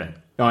ain't going to get it.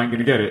 I ain't going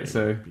to get it.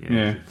 So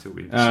it's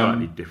a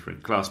slightly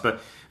different class. But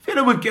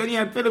Villa were good.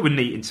 Yeah, Villa were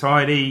neat and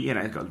tidy.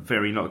 Got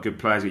a lot of good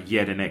players.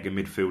 Jedinek in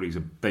midfield, he's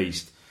a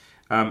beast.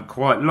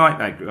 Quite like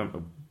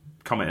that.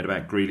 Commented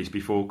about Grealish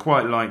before.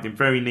 Quite liked him.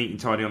 Very neat and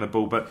tidy on the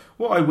ball. But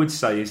what I would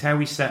say is how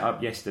we set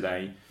up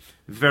yesterday.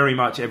 Very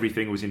much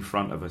everything was in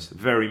front of us.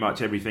 Very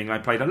much everything. They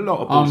played a lot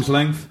of balls. Arm's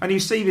length. And you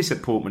see this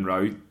at Portman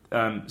Road,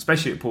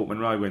 especially at Portman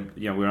Road when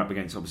we're up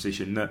against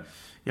opposition, that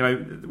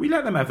we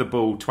let them have the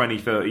ball 20,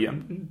 30,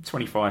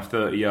 25,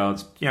 30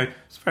 yards.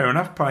 It's fair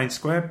enough playing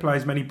square. Play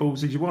as many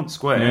balls as you want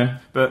square. Yeah.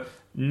 But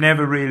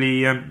never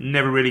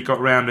really got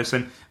round us,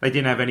 and they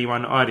didn't have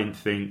anyone, I didn't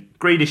think.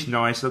 Grealish,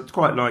 nice. I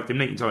quite liked him.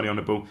 Neat and tidy on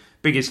the ball.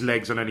 Biggest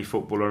legs on any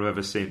footballer I've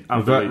ever seen.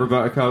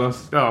 Roberto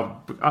Carlos.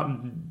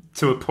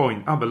 To a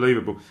point,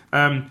 unbelievable.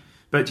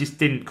 But just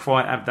didn't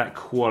quite have that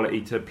quality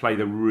to play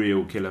the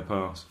real killer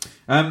pass.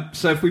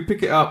 So if we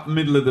pick it up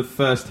middle of the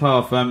first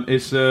half,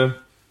 it's I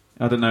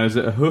don't know, is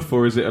it a hoof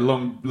or is it a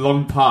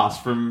long pass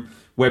from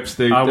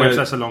Webster? Webster,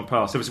 that's a long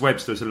pass. If it's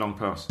Webster, it's a long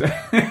pass.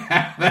 That's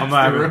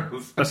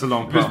a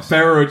long pass. If it's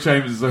Ferrer or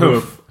Chambers, it's a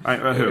hoof.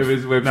 If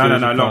it's Webster,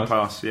 no, long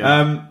pass.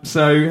 Yeah.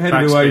 So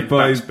headed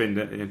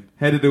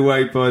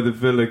away by the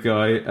Villa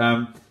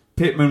guy.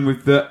 Pittman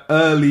with the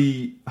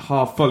early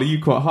half volley.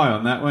 You quite high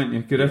on that, weren't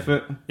you? Good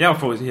effort. Yeah, I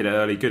thought he hit it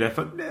early. Good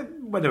effort.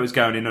 Whether it was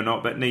going in or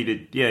not, but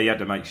needed. Yeah, you had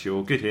to make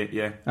sure. Good hit.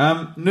 Yeah.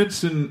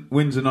 Knudsen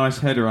wins a nice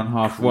header on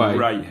halfway.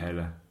 Great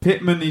header.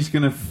 Pittman, he's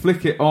going to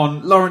flick it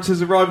on. Lawrence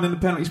has arrived in the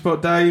penalty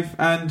spot, Dave,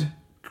 and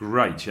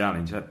great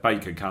challenge.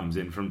 Baker comes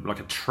in from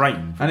like a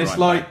train, and it's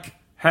like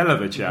hell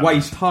of a challenge,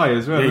 waist high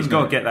as well. Yeah, he's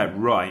got to get that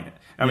right.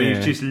 I mean,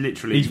 he's just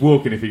literally... He's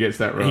walking if he gets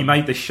that right. He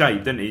made the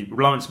shape, didn't he?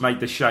 Lawrence made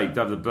the shape,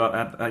 get the ball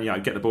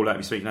out of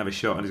his feet and have a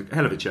shot. And it's a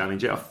hell of a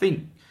challenge. I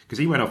think, because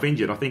he went off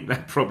injured, I think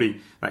that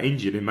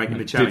injured him making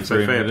the challenge.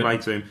 So fair play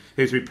to him.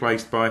 He was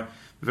replaced by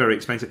very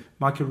expensive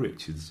Micah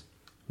Richards.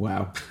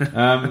 Wow.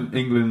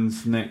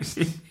 England's next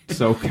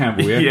Sol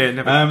Campbell, yeah? Yeah,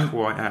 never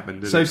quite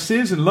happened, So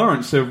Sears and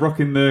Lawrence are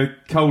rocking the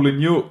Cole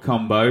and York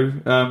combo,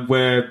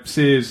 where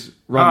Sears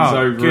runs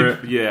over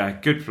it. Yeah,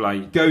 good play.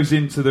 Goes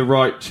into the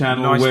right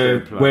channel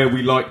where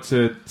we like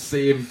to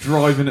see him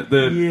driving at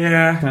the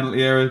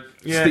penalty area.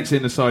 Yeah. Sticks it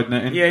in the side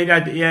netting.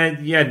 Yeah,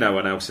 he had no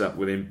one else up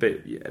with him.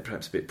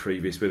 Perhaps a bit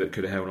previous with it,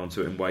 could have held on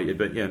to it and waited.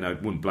 But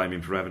wouldn't blame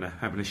him for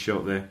having a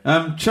shot there.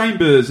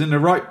 Chambers in the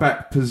right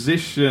back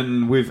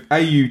position with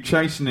AU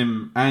chasing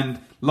him and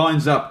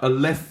lines up a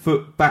left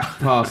foot back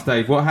pass.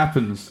 Dave, what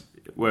happens?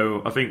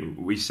 Well, I think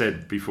we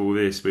said before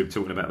this, we were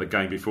talking about the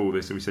game before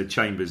this, and we said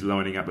Chambers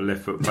lining up a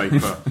left foot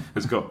paper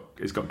has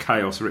got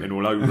chaos written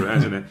all over it,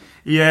 hasn't it?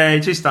 Yeah,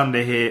 just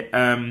under here.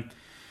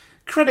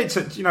 Credit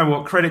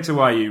to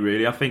AU,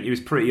 really. I think he was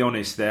pretty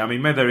honest there. I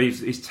mean, whether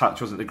his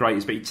touch wasn't the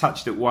greatest, but he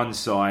touched at one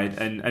side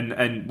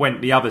and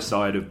went the other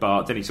side of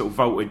Bart. Then he sort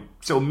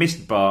of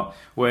missed Bart,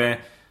 where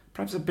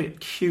perhaps a bit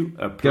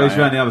cuter player. Goes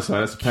around the other side,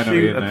 that's a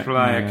penalty, isn't it?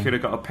 Player could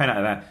have got a pen out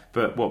of that.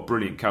 But what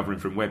brilliant covering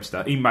from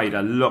Webster. He made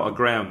a lot of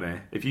ground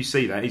there. If you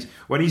see that,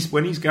 when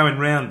he's going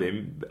round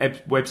him,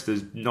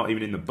 Webster's not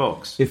even in the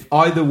box. If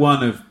either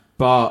one of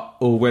Bart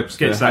or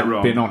Webster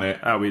hadn't been on it,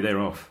 they're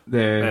off.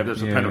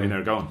 There's a penalty and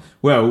they're gone.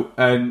 Well,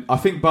 I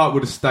think Bart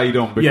would have stayed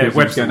on because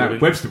Webster would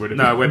have been.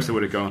 No, Webster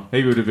would have gone.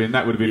 He would have been.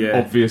 That would have been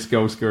obvious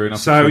goal scoring.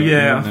 So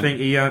I think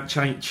he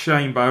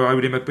Chambo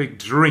owed him a big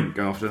drink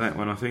after that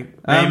one. I think.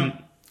 I've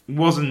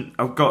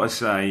got to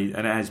say,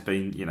 and it has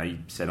been, he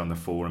said on the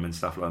forum and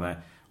stuff like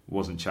that,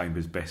 wasn't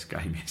Chambers' best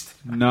game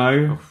yesterday.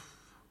 No.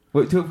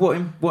 What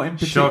in particular?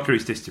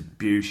 Shakary's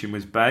distribution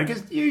was bad,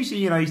 because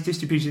usually, his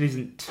distribution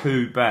isn't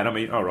too bad. I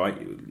mean, all right,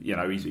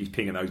 he's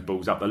pinging those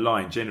balls up the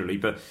line generally,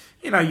 but,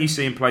 you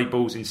see him play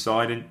balls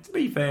inside, and to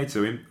be fair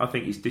to him, I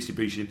think his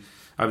distribution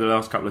over the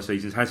last couple of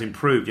seasons has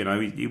improved.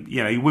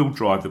 He will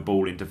drive the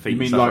ball into feet. You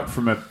mean like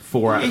from a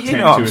 4 out of 10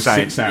 to a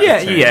 6 out of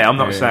 10? Yeah, I'm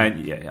not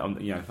saying. Yeah,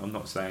 I'm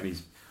not saying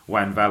he's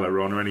Juan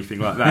Valeron or anything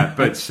like that.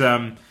 But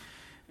and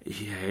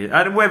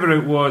whether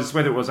it was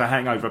a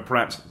hangover,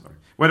 perhaps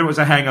whether it was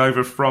a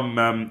hangover from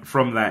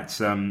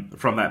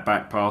that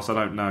back pass, I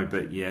don't know.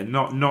 But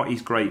not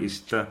his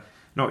greatest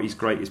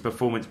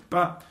performance.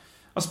 But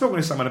I was talking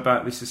to someone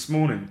about this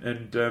morning,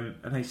 and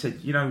they said,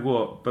 you know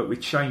what? But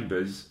with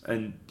Chambers,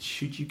 and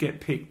should you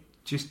get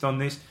picked just on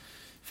this?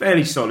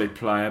 Fairly solid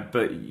player,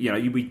 but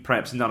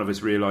perhaps none of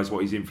us realise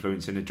what his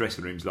influence in the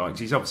dressing room's like.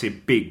 He's obviously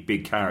a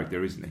big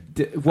character, isn't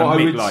he?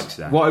 Mick likes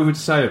that. What I would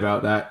say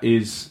about that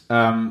is,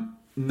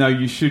 no,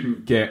 you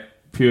shouldn't get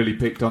purely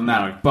picked on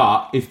that. No.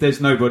 But if there's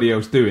nobody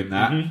else doing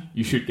that,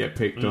 you should get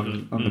picked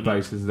on the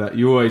basis of that.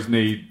 You always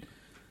need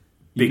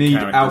You big need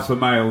characters. alpha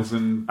males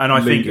and I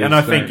think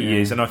leaders, he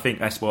is, and I think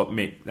that's what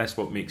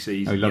Mick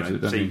sees. Oh, he loves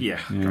it, doesn't he?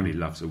 Yeah, God, he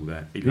loves all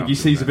that. I think he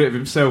sees a bit of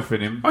himself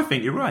in him. I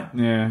think you're right.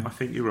 Yeah, I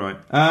think you're right.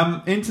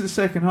 Into the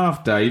second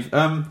half, Dave.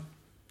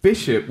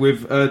 Bishop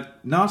with a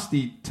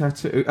nasty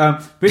tattoo.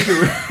 Bishop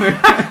with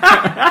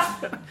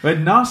a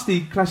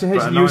nasty clash of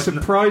heads, and you were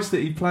surprised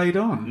that he played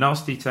on.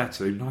 Nasty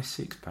tattoo, nice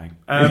six-pack.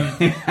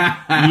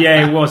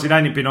 Yeah, it was. It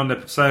hadn't been on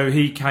the... So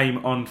he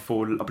came on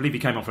for... I believe he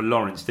came on for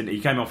Lawrence, didn't he?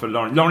 He came on for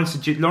Lawrence.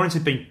 Lawrence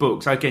had been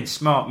booked. So again,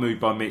 smart move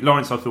by me.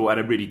 Lawrence, I thought, had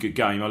a really good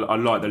game. I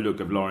like the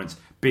look of Lawrence.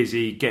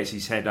 Busy, gets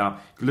his head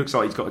up. Looks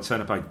like he's got a turn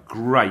of play.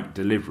 Great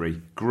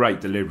delivery.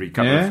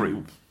 Couple of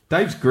free...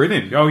 Dave's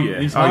grinning. Oh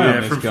yeah, He's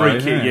from free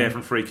kick. Yeah,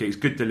 from free kicks.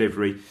 Good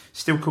delivery.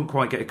 Still couldn't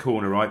quite get a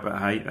corner right, but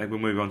hey, we'll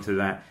move on to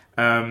that.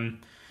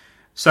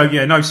 So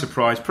yeah, no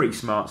surprise. Pretty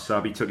smart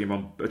sub. He took him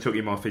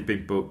off. He'd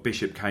been booked.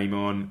 Bishop came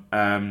on,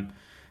 and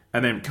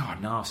then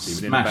nasty.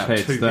 Within Smash about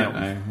heads, 2 don't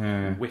minutes. they?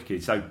 Yeah.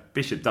 Wicked. So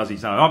Bishop does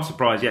his own. I'm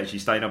surprised he actually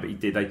stayed on, but he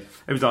did. It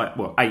was like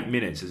 8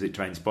 minutes as it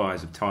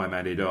transpires of time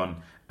added on.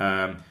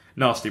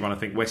 Nasty one. I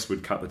think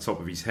Westwood cut the top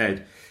of his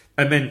head,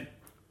 and then.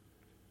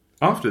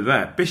 After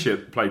that,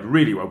 Bishop played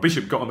really well.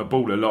 Bishop got on the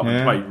ball a lot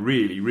and played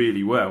really,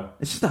 really well.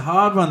 It's just a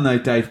hard one though,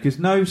 Dave, because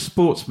no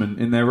sportsman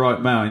in their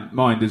right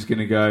mind is going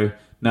to go,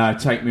 no,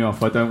 take me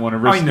off, I don't want to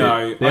risk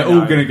it. They're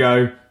all going to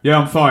go, yeah,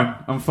 I'm fine,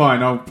 I'll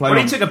play on.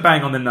 He took a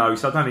bang on the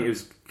nose, so I don't think it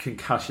was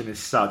concussion as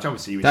such.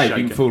 Obviously, he was shaking.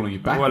 You can fall on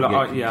your back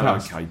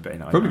okay,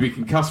 but probably be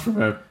concussed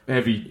from a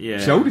heavy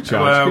shoulder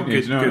charge,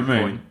 good you know what I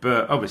mean? Point.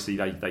 But obviously,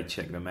 they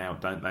check them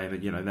out, don't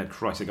they?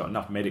 Christ, they've got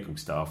enough medical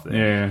staff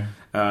there.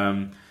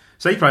 Yeah.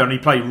 So he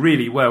played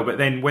really well, but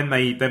then when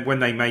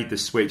they made the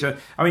switch, I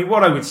mean,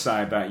 what I would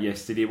say about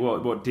yesterday,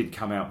 what did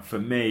come out for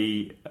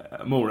me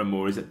more and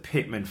more is that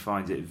Pittman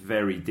finds it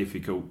very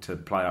difficult to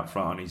play up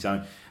front on his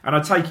own, and I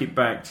take it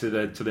back to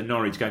the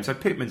Norwich game. So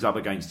Pittman's up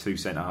against two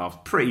centre halves,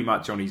 pretty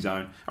much on his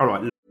own. All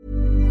right.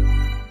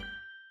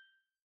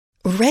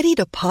 Ready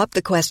to pop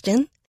the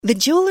question? The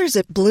jewelers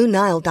at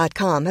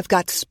BlueNile.com have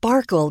got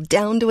sparkle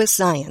down to a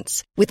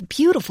science with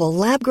beautiful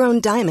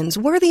lab-grown diamonds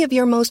worthy of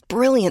your most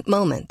brilliant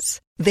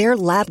moments. Their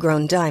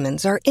lab-grown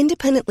diamonds are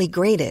independently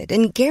graded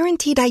and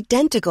guaranteed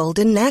identical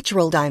to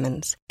natural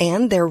diamonds,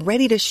 and they're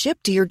ready to ship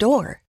to your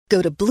door.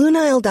 Go to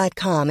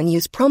BlueNile.com and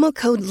use promo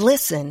code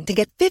LISTEN to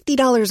get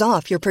 $50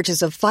 off your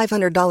purchase of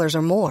 $500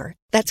 or more.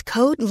 That's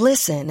code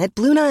LISTEN at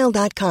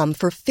BlueNile.com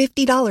for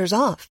 $50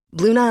 off.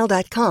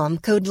 BlueNile.com,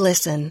 code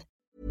LISTEN.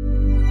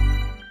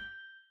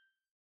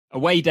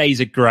 Away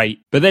days are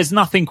great, but there's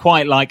nothing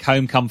quite like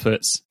home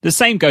comforts. The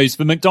same goes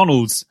for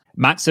McDonald's.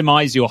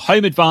 Maximise your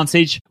home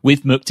advantage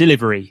with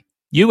McDelivery.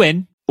 You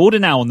in? Order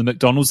now on the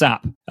McDonald's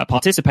app. At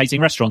participating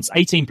restaurants,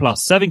 18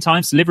 plus, serving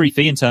times, delivery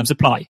fee and terms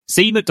apply.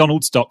 See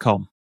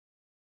mcdonalds.com.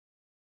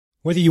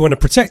 Whether you want to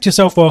protect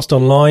yourself whilst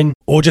online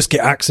or just get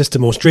access to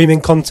more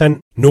streaming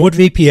content,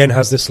 NordVPN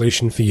has the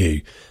solution for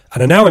you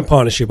and are now in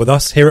partnership with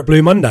us here at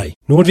Blue Monday.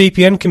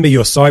 NordVPN can be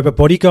your cyber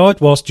bodyguard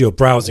whilst you're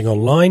browsing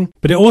online,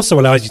 but it also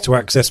allows you to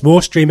access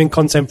more streaming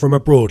content from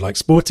abroad like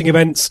sporting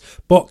events,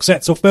 box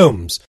sets or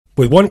films.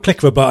 With one click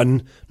of a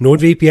button,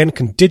 NordVPN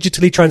can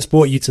digitally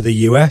transport you to the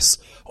US,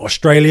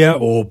 Australia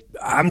or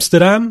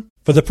Amsterdam.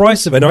 For the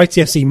price of an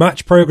ITSC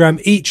match program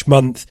each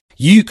month,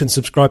 you can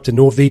subscribe to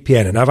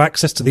NordVPN and have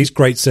access to these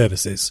great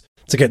services.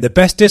 To get the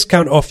best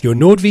discount off your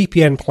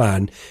NordVPN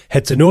plan,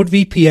 head to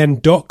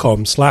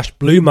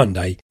nordvpn.com/Blue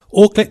Monday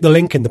or click the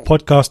link in the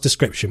podcast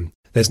description.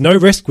 There's no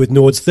risk with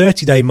Nord's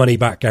 30-day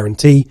money-back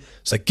guarantee,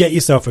 so get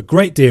yourself a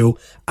great deal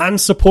and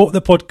support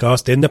the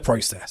podcast in the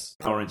process.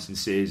 Lawrence and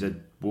Sears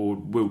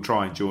will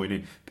try and join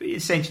in, but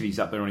essentially he's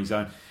up there on his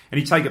own. And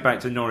you take it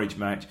back to the Norwich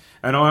match,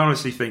 and I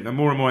honestly think the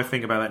more and more I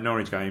think about that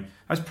Norwich game,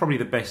 that's probably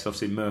the best I've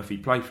seen Murphy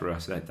play for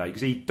us that day,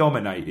 because he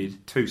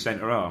dominated two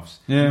centre-halves.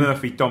 Yeah.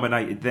 Murphy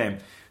dominated them.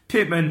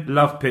 Pittman,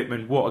 love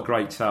Pittman, what a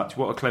great touch,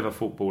 what a clever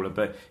footballer,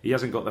 but he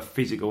hasn't got the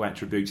physical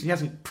attributes. He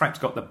hasn't perhaps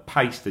got the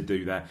pace to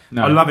do that.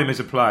 No. I love him as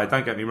a player,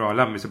 don't get me wrong, I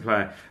love him as a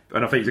player,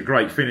 and I think he's a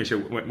great finisher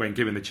when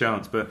given the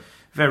chance, but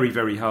very,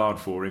 very hard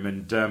for him,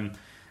 and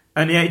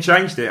yeah, it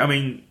changed it. I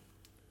mean,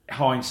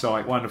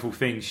 hindsight, wonderful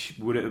things.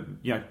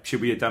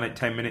 Should we have done it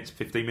 10 minutes,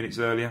 15 minutes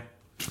earlier?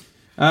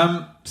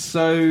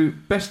 So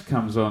Best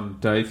comes on,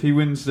 Dave. He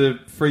wins the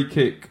free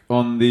kick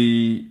on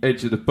the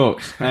edge of the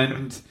box,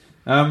 and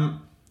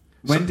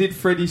when did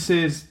Freddie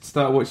Sears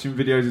start watching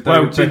videos of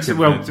David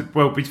Beckham?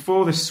 Well,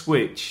 before the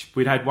switch,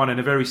 we'd had one in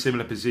a very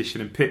similar position,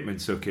 and Pittman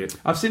took it.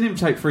 I've seen him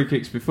take free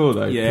kicks before,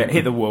 though. Yeah, Pittman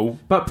hit the wall.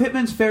 But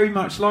Pittman's very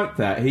much like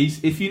that.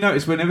 If you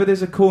notice, whenever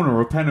there's a corner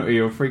or a penalty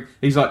or a free,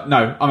 he's like,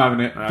 "No, I'm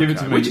having it. Give it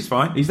to me," which is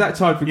fine. He's that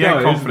type of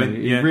guy, confident.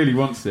 Isn't he? He really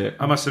wants it.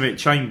 I must admit,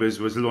 Chambers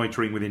was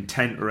loitering with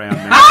intent around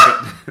there,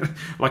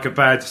 like a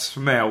bad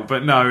smell.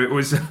 But no, it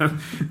was.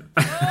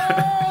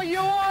 Oh, you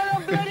are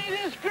a bloody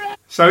disgrace!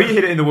 So he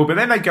hit it in the wall, but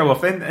then they go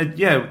off.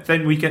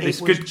 Then we get this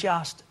good. It was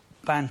just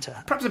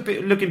banter. Perhaps a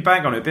bit, looking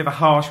back on it, a bit of a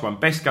harsh one.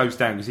 Best goes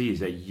down because he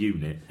is a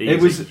unit. I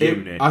think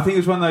it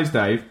was one of those,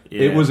 Dave.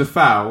 Yeah. It was a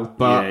foul,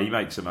 but he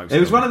makes the most. It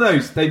was one of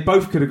those. They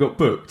both could have got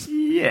booked,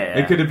 Yeah.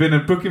 It could have been a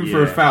booking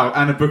for a foul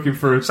and a booking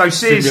for a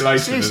simulation.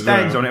 Sears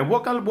stands on it.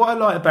 What I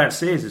like about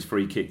Sears'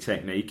 free kick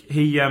technique,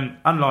 he,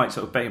 unlike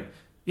sort of Beckham,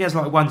 he has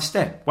like one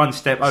step over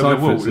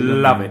the wall.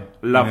 Love it.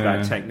 Love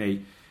that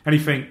technique. And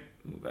you think,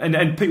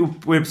 and people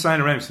were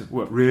saying around,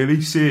 what,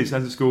 really? Sears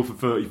hasn't scored for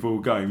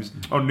 34 games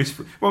on this.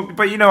 Well,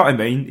 but you know what I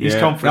mean? His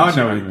confidence.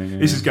 I know what you mean.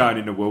 This is going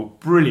in the wall.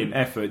 Brilliant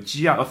effort.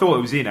 I thought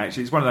it was in,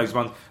 actually. It's one of those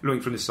ones,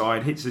 looking from the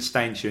side, hits the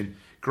stanchion.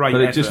 Great effort.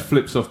 But it just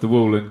flips off the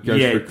wall and goes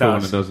for a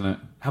corner, doesn't it?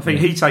 I think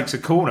he takes a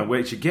corner,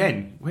 which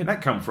again, where'd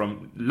that come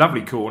from?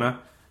 Lovely corner.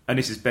 And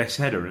this is Best's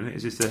header, isn't it?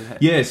 Is this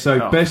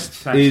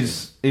Best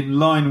is in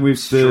line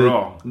with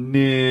the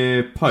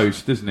near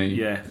post, isn't he?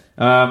 Yeah.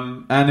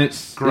 And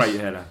it's great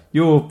header.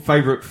 Your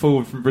favourite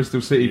forward from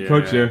Bristol City,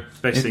 Kodja.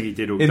 Best thing he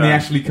did all day. In the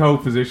Ashley Cole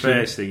position.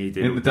 Best thing he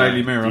did in the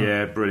Daily Mirror.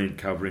 Yeah, brilliant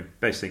covering.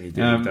 Best thing he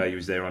did all day. He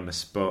was there on the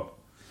spot.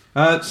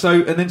 And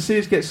then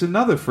Sears gets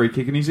another free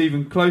kick, and he's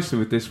even closer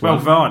with this one.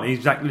 Well, Varney,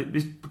 he's got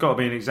to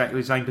be in exactly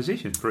the same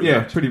position.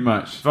 Pretty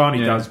much.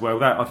 Varney does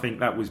well. I think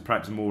that was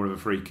perhaps more of a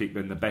free kick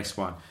than the best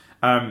one.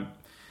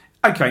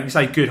 Okay, you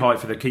say good height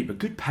for the keeper,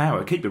 good power.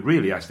 The keeper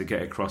really has to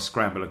get across,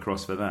 scramble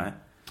across for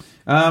that.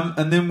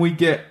 And then we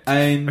get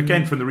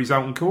again from the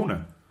resultant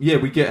corner. Yeah,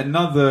 we get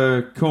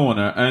another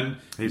corner, and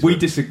we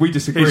disagree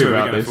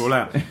about this. Fall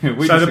out.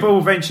 The ball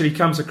eventually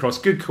comes across,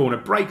 good corner,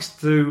 breaks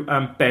to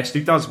Best,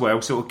 who does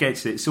well, sort of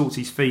gets it, sorts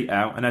his feet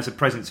out, and has a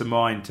presence of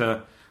mind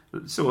to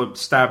sort of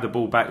stab the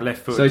ball back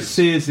left foot. So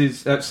Skews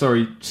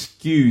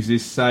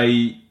is,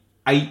 say,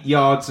 8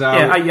 yards out.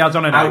 Yeah, 8 yards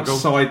on an angle.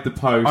 Outside the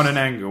post. On an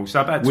angle.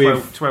 So about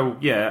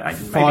 12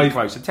 maybe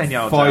closer, 10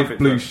 yards out. 5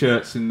 blue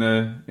shirts in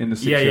the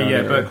 6 yard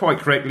area. But quite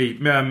correctly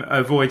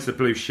avoids the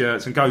blue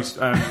shirts and goes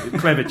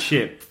clever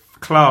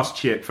class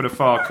chip for the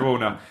far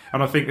corner.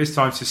 And I think this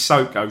time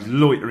Sissoko's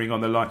loitering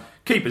on the line.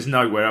 Keeper's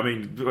nowhere. I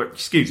mean,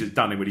 Skews has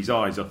done it with his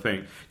eyes, I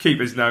think.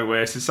 Keeper's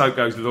nowhere.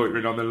 Sissoko's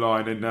loitering on the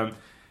line and...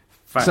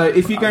 So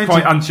if you're going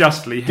quite to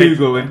unjustly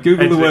Google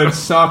the words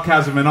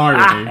sarcasm and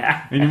irony,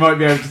 and you might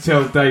be able to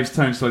tell Dave's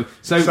tone slightly.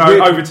 So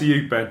over to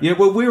you, Ben. Yeah,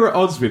 well, we're at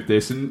odds with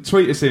this, and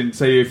tweet us in,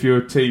 say if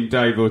you're Team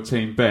Dave or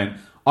Team Ben.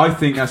 I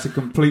think that's a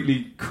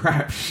completely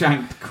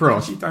crap-shanked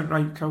cross. You don't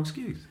rate Cole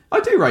Skews? I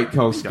do rate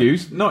Cole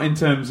Skews, not in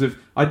terms of...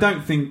 I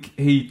don't think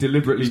he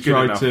deliberately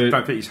tried to... I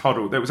don't think he's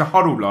huddled. There was a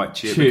huddle-like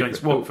chip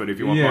against Watford, if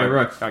you want. Yeah,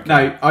 right. Okay.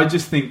 No, I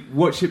just think,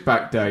 watch it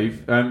back,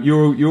 Dave.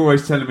 You're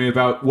always telling me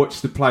about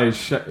watch the player's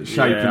shape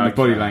and the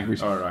body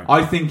language. All right.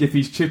 I think if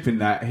he's chipping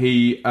that,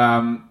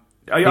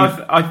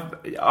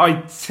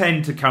 I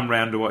tend to come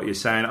round to what you're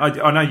saying.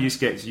 I know you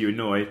get you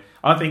annoyed.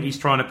 I think he's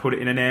trying to put it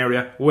in an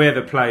area where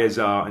the players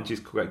are and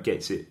just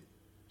gets it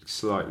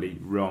slightly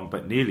wrong,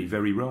 but nearly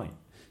very right.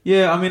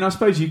 Yeah, I mean, I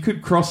suppose you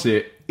could cross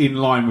it in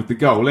line with the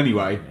goal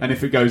anyway, and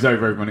if it goes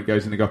over everyone, it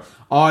goes in the goal.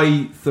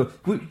 I thought,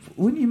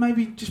 wouldn't you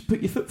maybe just put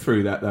your foot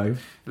through that, though?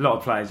 A lot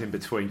of players in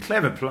between.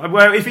 Clever play.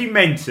 Well, if he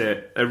meant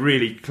it, a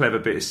really clever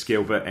bit of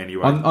skill, but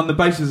anyway. On the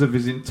basis of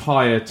his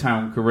entire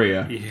town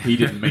career, he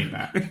didn't mean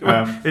that.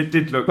 It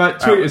did look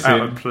out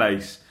of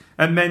place.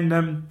 And then,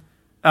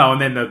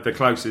 the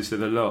closest of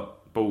the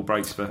lot, ball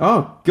breaks for...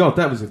 Oh, God,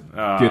 that was a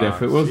good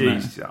effort,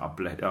 wasn't it?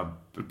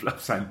 I'm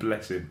saying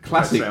bless him.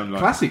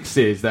 Classic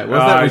Sears, that was.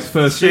 That was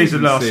first Sears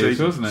of last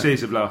season, wasn't it?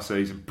 Sears of last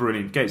season,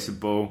 brilliant. Gets the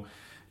ball,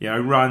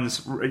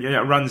 runs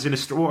in a...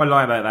 What I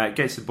like about that,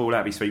 gets the ball out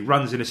of his feet,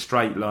 runs in a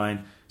straight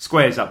line,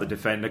 squares up the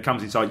defender,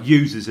 comes inside,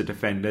 uses a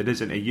defender,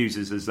 doesn't he?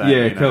 Uses as that.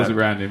 Yeah, curls it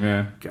around him,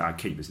 yeah.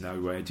 Keeper's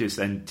nowhere.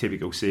 Then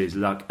typical Sears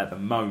luck at the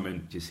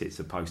moment, just hits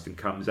the post and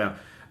comes out.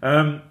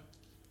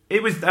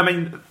 It was,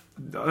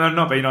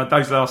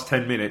 those last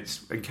 10 minutes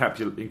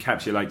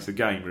encapsulates the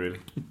game, really.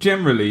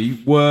 Generally,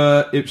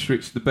 were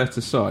Ipswich the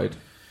better side?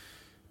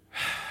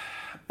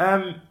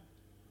 I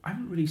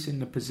haven't really seen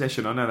the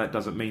possession. I know that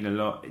doesn't mean a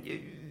lot.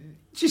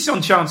 Just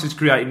on chances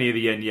created near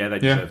the end, they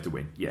deserve to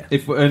win. Yeah.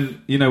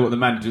 And you know what the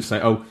managers say?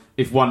 Oh,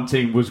 if one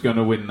team was going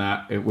to win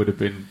that, it would have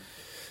been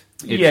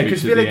Ipswich. Yeah,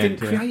 because Villa didn't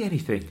create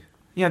anything.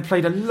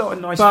 Played a lot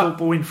of nice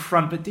football in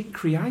front, but didn't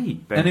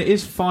create. Ben. And it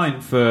is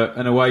fine for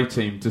an away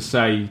team to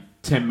say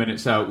 10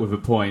 minutes out with a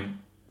point,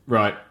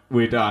 right,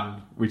 we're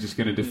done, we're just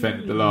going to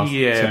defend the last 10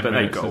 minutes. Yeah, but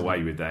they got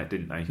away with that,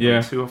 didn't they?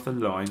 Yeah. 2 off the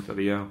line for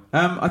the...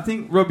 I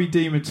think Robbie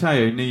Di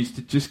Matteo needs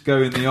to just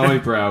go in the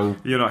eyebrow...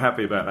 You're not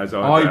happy about those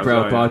eyebrows,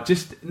 eyebrow bar,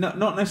 just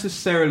not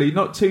necessarily,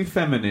 not too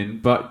feminine,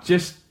 but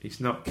just... It's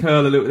not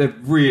curl a little. They're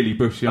really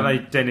bushy. Are they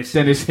Dennis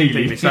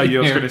Healy? So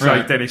you're going to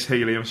say Dennis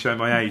Healy. I'm showing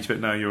my age, but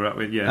no, you're up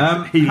with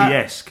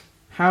Healy-esque.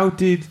 How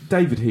did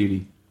David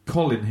Healy,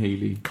 Colin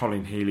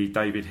Healy,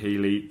 David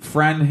Healy,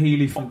 Fran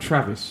Healy from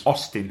Travis,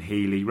 Austin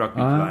Healy,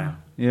 rugby player.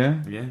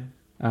 Yeah.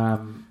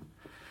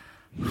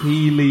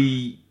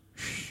 Healy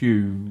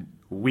shoe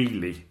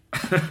Wheelie.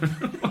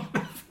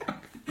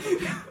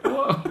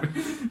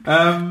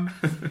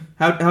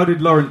 How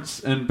did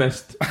Lawrence and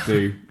Best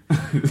do?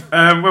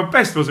 Well,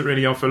 Best wasn't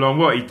really on for long.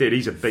 What he did,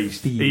 he's a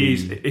beast.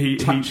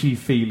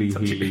 Touchy-feely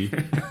Healy.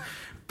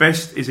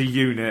 Best is a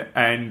unit,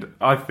 and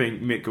I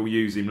think Mick will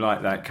use him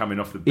like that coming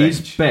off the bench.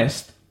 Is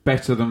Best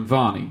better than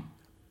Varney?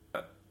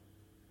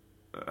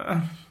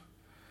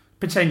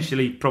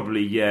 Potentially,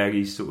 probably, yeah,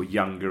 he's sort of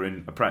younger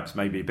and perhaps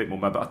maybe a bit more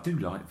mobile. But I do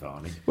like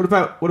Varney. What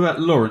about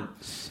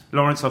Lawrence?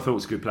 Lawrence, I thought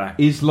was a good player.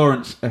 Is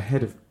Lawrence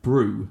ahead of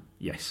Brew?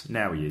 Yes,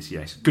 now he is,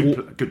 yes. Good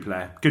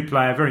player. Good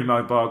player, very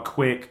mobile,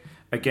 quick.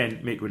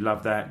 Again, Mick would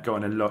love that.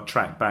 Got in a lot,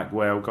 tracked back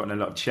well, got in a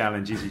lot of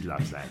challenges. He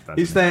loves that.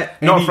 Is there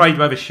not afraid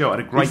to have a shot?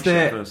 Had a great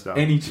shot first up.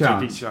 Any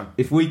chance,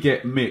 if we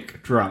get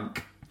Mick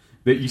drunk,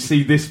 that you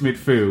see this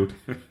midfield?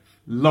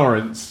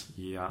 Lawrence,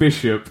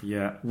 Bishop,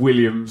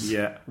 Williams,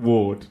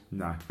 Ward.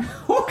 No.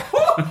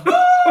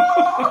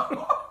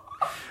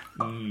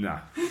 No.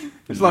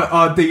 It's like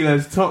our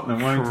dealers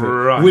Tottenham, won't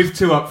it? With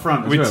two up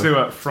front as well. Two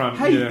up front,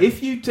 Hey,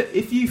 if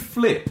you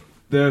flip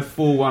the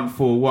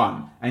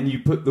 4-1-4-1 and you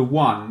put the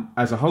 1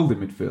 as a holding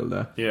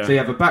midfielder, so you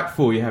have a back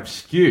four, you have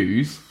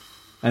Skews,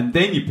 and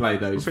then you play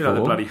those four. Like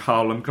the bloody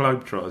Harlem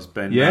Globetrotters,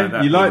 Ben.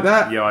 Yeah, you like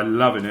that? Yeah, I'm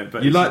loving it.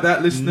 But you like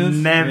that, listeners?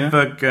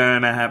 Never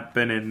gonna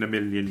happen in a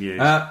million years.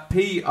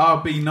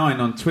 PRB9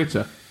 on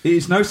Twitter. It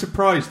is no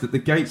surprise that the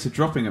gates are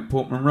dropping at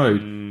Portman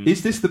Road.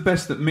 Is this the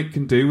best that Mick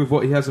can do with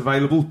what he has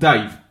available?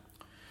 Dave?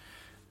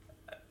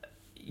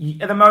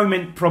 At the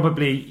moment,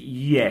 probably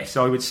yes,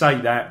 I would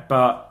say that.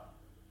 But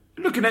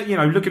looking at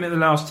the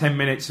last 10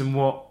 minutes and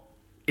what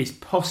is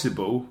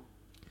possible,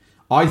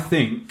 I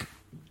think,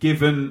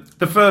 given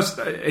the first,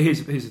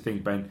 here's the thing,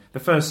 Ben.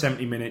 The first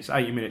 70 minutes,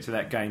 80 minutes of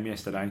that game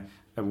yesterday,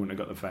 they wouldn't have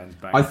got the fans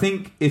back. I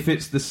think if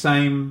it's the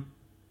same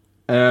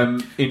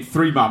in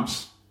 3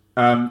 months.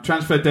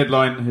 Transfer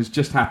deadline has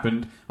just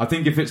happened. I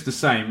think if it's the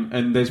same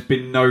and there's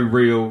been no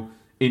real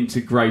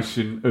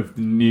integration of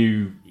the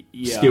new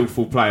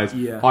skillful players,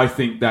 I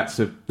think that's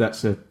a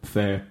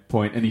fair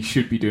point, and he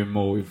should be doing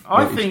more with.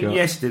 I think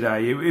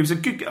yesterday it was a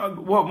good.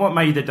 What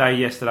made the day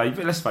yesterday?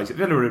 Let's face it,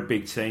 Villa are a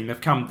big team.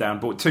 They've come down,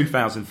 brought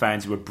 2,000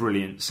 fans who were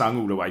brilliant, sung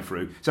all the way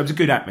through. So it was a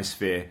good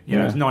atmosphere.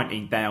 There's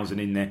 19,000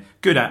 in there.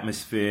 Good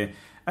atmosphere,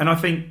 and I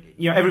think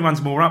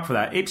everyone's more up for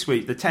that.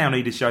 Ipswich, the town,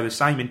 need to show the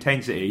same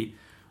intensity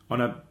on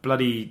a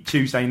bloody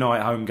Tuesday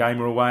night home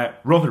game or away at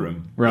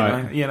Rotherham.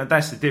 Right.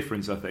 That's the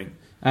difference, I think.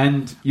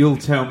 And you'll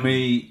tell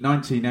me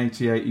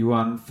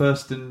 1980-81,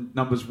 first and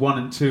numbers 1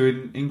 and 2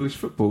 in English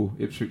football,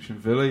 Ipswich and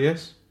Villa,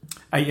 yes?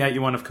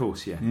 80-81, of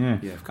course, yeah.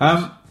 Yeah, of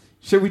course.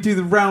 Shall we do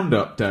the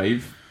roundup,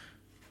 Dave?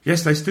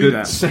 Yes, let's do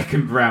that. The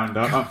second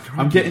roundup.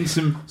 I'm getting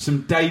some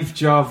Dave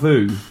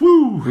Jarvu,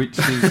 which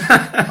is.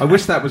 I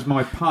wish that was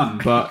my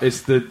pun, but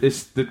it's the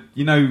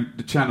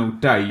the channel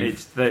Dave.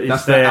 It's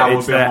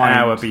the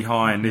hour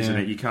behind, isn't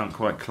it? You can't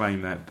quite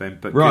claim that, Ben.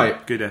 But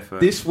right, good effort.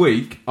 This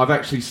week I've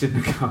actually seen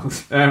the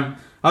goals.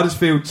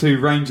 Huddersfield 2,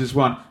 Rangers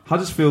 1.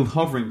 Huddersfield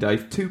hovering,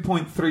 Dave,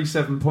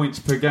 2.37 points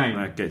per game.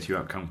 That gets you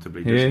up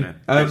comfortably, doesn't it?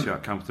 Gets you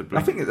up comfortably.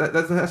 I think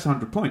that's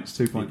 100 points,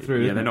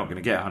 2.3. Yeah, they're not going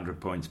to get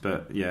 100 points,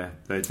 but yeah,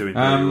 they're doing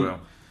very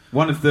well.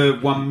 One of the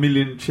 1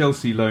 million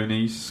Chelsea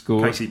loanees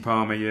scored. Casey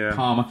Palmer,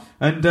 Palmer.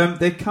 And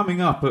they're coming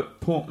up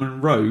at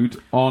Portman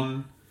Road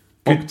on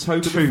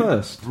October the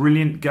 1st.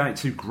 Brilliant game,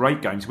 2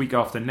 great games. Week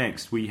after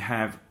next, we've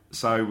got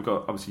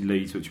obviously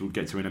Leeds, which we'll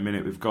get to in a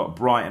minute. We've got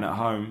Brighton at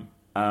home,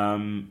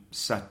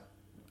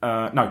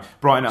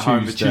 Brighton at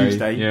home for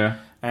Tuesday,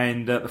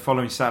 and the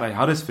following Saturday,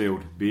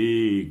 Huddersfield.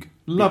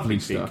 Lovely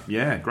big, stuff.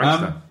 Yeah, great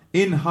stuff.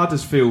 In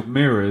Huddersfield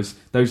mirrors,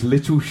 those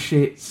little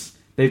shits,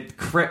 they've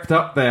crept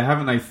up there,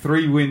 haven't they?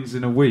 3 wins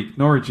in a week.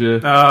 Norwich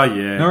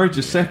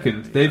are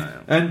second.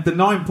 And the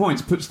 9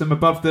 points puts them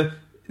above the.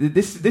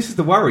 This is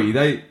the worry.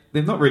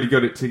 They've not really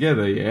got it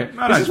together yet.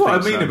 This is what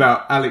I mean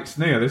about Alex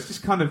Neil. It's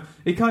just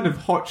he kind of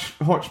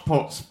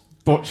hodgepodge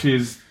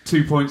botches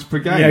 2 points per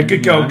game. Yeah,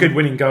 good goal, good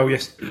winning goal.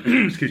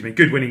 Excuse me,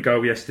 good winning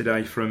goal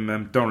yesterday from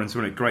Dorrans,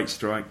 wasn't it? Great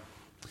strike.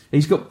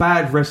 He's got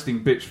bad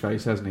resting bitch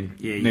face, hasn't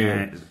he?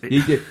 Yeah.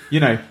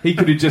 He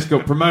could have just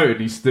got promoted.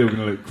 He's still going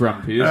to look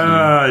grumpy, isn't he?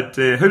 Oh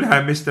dear.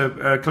 Houlihan missed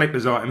a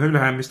Clippers item.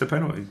 Houlihan missed a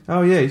penalty.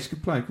 Oh yeah, he's a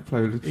good player. Good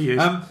player. He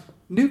is.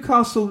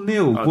 Newcastle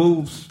 0,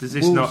 Wolves 2. Does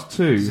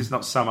this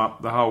not sum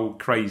up the whole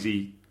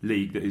crazy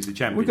league that is the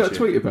Championship? We've got a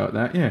tweet about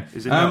that. Yeah.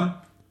 Is it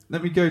not?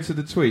 Let me go to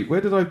the tweet.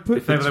 Where did I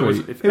put the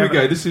tweet? Here we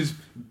go. This is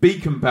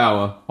Beacon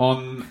Power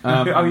on.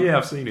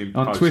 I've seen him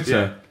on post, Twitter.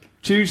 Yeah.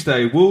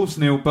 Tuesday, Wolves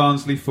 0,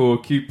 Barnsley 4,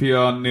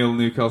 QPR 0,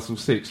 Newcastle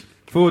 6.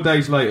 4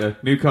 days later,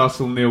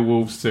 Newcastle 0,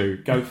 Wolves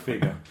 2. Go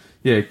figure.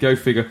 Yeah, go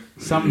figure.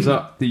 Sums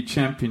up the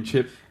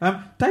Championship.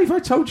 Dave, I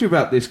told you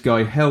about this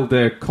guy,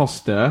 Helder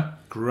Costa.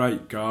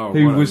 Great goal.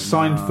 Who was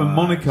signed for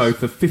Monaco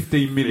for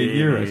 15 million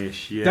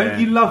euros. Yeah. Don't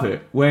you love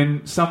it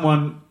when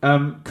someone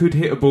could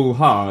hit a ball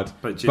hard,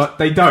 but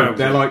they don't?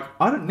 They're like,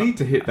 I don't need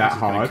to hit that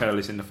hard. I'm curl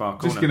this in the far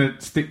corner. Just going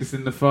to stick this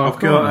in the far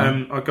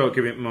corner. I've got to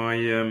give it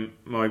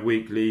my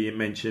weekly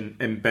mention,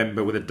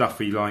 Mbemba with a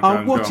Duffy-like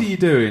own goal. What are you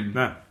doing?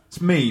 No. It's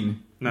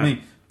mean. No.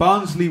 Mean.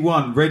 Barnsley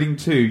 1, Reading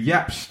 2.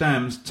 Jaap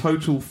Stam's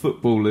Total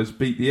Footballers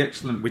beat the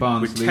excellent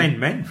Barnsley. With 10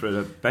 men for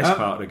the best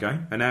part of the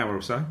game, an hour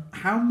or so.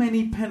 How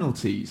many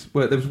penalties?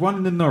 Well, there was one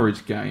in the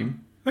Norwich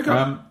game. They've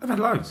had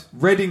loads.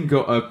 Reading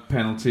got a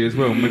penalty as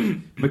well.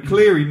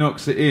 McCleary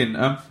knocks it in.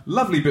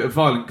 Lovely bit of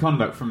violent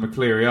conduct from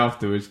McCleary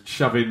afterwards,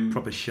 shoving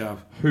proper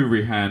shove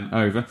Houlihan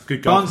over.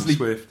 Good goal from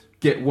Swift.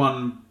 get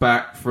one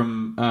back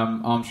from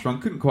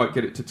Armstrong. Couldn't quite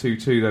get it to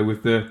 2-2 though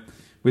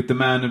with the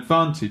man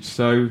advantage.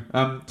 So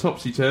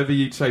topsy-turvy.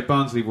 You'd say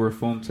Barnsley were a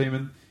form team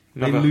and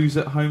they lose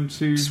at home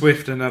to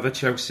Swift, another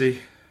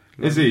Chelsea.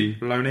 Is he?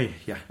 Loney,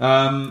 yeah.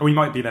 He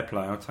might be their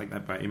player. I'll take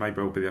that back. He may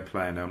well be their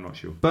player now. I'm not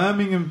sure.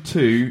 Birmingham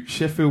 2,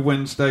 Sheffield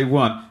Wednesday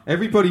 1.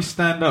 Everybody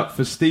stand up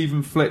for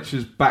Stephen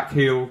Fletcher's back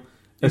heel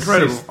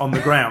Incredible assist. on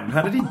the ground.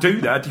 How did he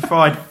do that?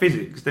 Defied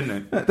physics,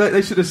 didn't it?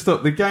 They should have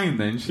stopped the game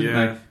then, shouldn't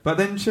they? But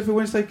then Sheffield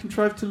Wednesday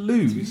contrived to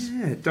lose.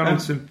 Yeah,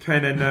 Donaldson,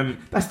 Penn and...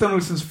 That's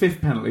Donaldson's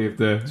 5th penalty of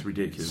the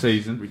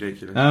season.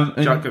 Ridiculous.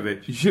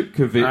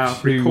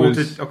 Djukovic,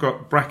 reported, I've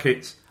got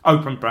brackets,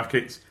 open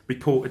brackets,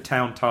 reported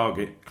town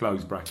target,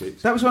 close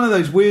brackets. That was one of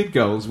those weird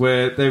goals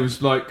where there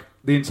was like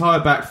the entire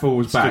back four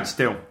was back. Stood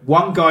still.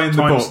 One guy in the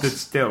box. Stood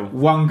still.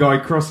 One guy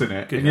crossing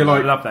it. And you're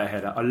like, I love that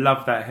header.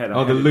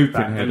 Oh, the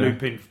looping header. The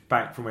looping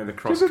back from where the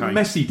cross came.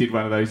 Messi did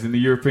one of those in the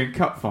European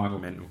Cup final.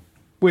 Mental.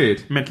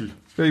 Weird. Mental.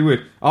 Very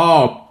weird.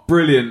 Oh,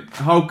 brilliant.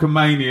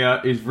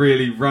 Hulkamania is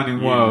really running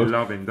wild. You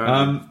love him,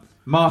 don't you?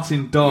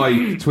 Martin Dye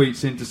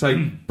tweets in to say,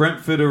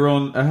 Brentford are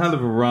on a hell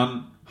of a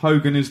run.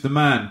 Hogan is the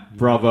man,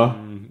 brother.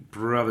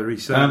 Brother, he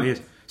certainly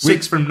is.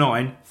 6 from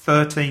 9,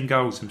 13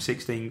 goals from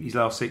his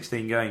last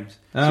 16 games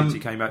since he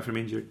came back from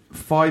injury.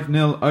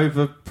 5-0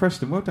 over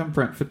Preston. Well done,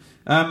 Brentford.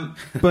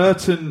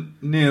 Burton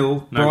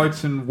 0,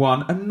 Brighton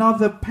 1.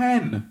 Another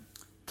pen.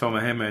 Tom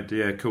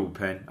Ahmed, cool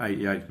pen.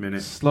 88th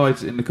minute.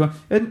 Slides it in the corner.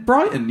 And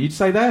Brighton, you'd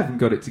say they haven't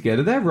got it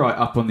together. They're right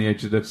up on the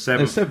edge of the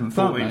 7th,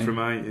 aren't they? 14 from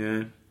 8,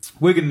 yeah.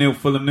 Wigan 0,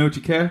 Fulham 0. Do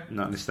you care?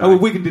 Not in the Oh, well,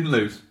 Wigan didn't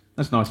lose.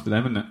 That's nice for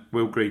them, isn't it?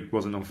 Will Grigg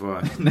wasn't on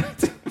fire.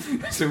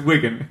 So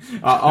Wigan,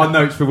 our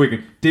notes for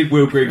Wigan. Did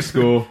Will Grigg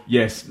score?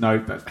 Yes. No,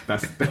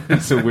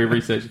 that's all we're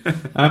researching.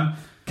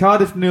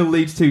 Cardiff 0,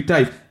 Leeds 2.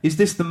 Dave, is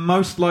this the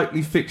most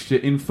likely fixture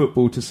in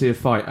football to see a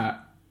fight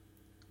at?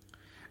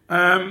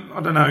 I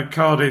don't know.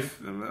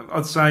 Cardiff,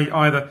 I'd say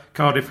either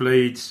Cardiff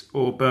Leeds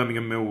or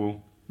Birmingham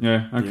Millwall.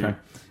 Yeah, okay.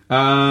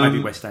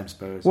 Maybe West Ham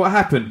Spurs. What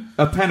happened?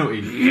 A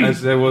penalty,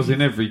 as there was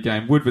in every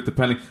game. Wood with the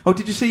penalty. Oh,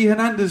 did you see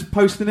Hernandez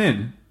posting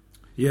in?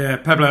 Yeah,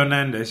 Pablo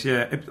Hernandez,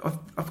 yeah.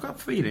 I've got a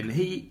feeling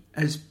he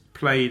has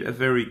played a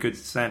very good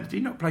stand. Did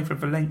he not play for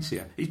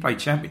Valencia? He's played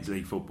Champions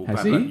League football. Has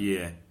Pablo. he?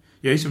 Yeah,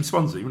 he's from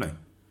Swansea, wasn't he?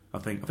 I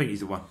think he's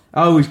the one.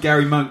 Oh, is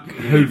Gary Monk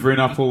hoovering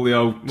up all the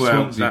old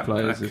Swansea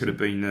players? That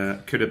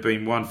could have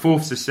been one.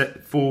 Fourth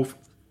successive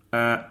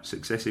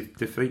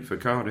defeat for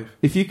Cardiff.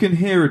 If you can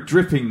hear a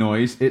dripping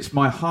noise, it's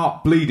my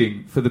heart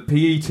bleeding for the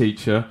PE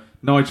teacher,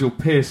 Nigel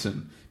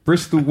Pearson.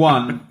 Bristol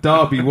 1,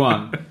 Derby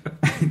 1.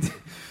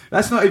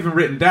 That's not even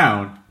written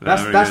down.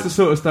 That's the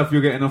sort of stuff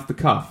you're getting off the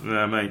cuff.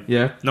 Yeah, mate.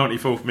 Yeah.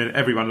 94th minute.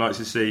 Everyone likes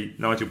to see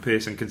Nigel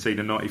Pearson concede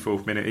a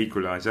 94th minute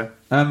equaliser.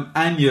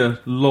 Anya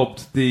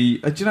lobbed the...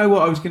 do you know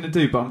what I was going to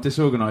do, but I'm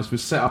disorganised,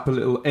 was set up a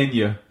little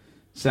Enya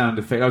sound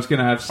effect. I was going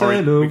to have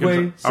Sail Away.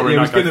 It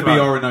was going to be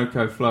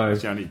Orinoco Flow.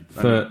 That's the only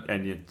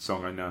Enya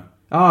song I know.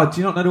 Do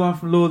you not know the one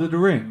from Lord of the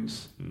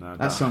Rings? No.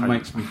 That song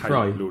makes me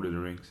cry. I hate Lord of the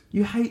Rings.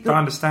 You hate that? I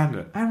understand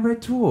it. And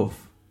Red Dwarf.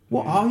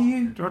 What are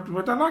you? I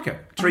don't like it.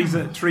 Trees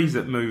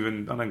that move,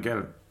 and I don't get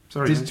it.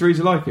 Sorry. Does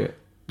Teresa like it?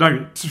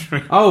 No.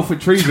 For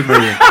trees are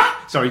moving.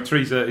 Sorry,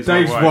 Teresa is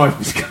Dave's my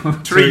wife is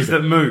called Trees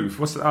that move.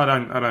 I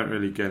don't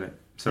really get it.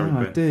 Sorry,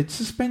 Ben. Dude,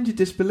 suspend your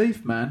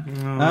disbelief, man.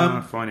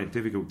 I find it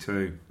difficult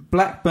too.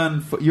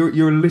 Blackburn,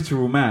 you're a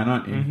literal man,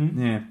 aren't you?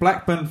 Mm-hmm. Yeah.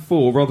 Blackburn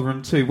 4,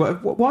 Rotherham 2.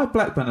 Why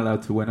Blackburn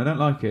allowed to win? I don't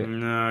like it.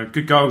 No,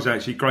 good goals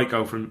actually. Great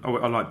goal from.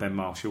 I like Ben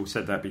Marshall.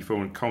 Said that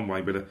before. And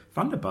Conway with a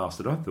thunder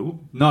bastard. I thought.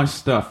 Nice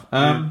stuff.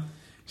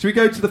 Should we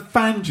go to the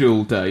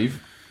FanDuel,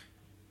 Dave?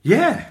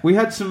 Yeah, we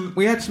had some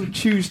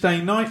Tuesday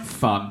night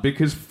fun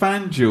because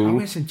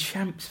FanDuel. It's in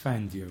Champs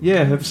FanDuel.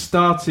 Yeah, have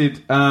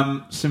started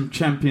some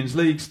Champions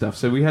League stuff.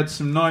 So we had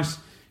some nice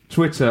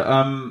Twitter.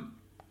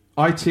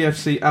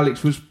 ITFC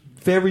Alex was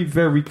very,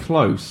 very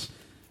close.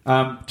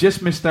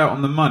 Just missed out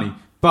on the money.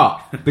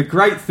 But the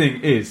great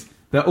thing is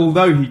that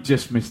although he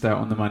just missed out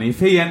on the money,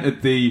 if he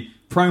entered the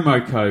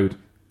promo code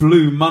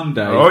Blue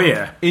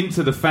Monday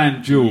into the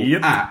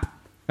FanDuel app.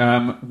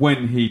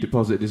 When he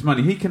deposited his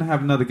money, he can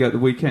have another go at the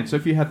weekend. So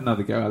if you had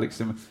another go, Alex,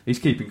 he's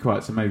keeping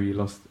quiet, so maybe you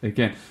lost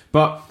again.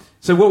 But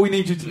so what we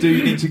need you to do,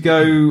 you need to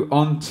go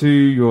onto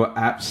your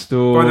app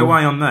store. By the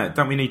way, on that,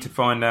 don't we need to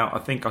find out? I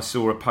think I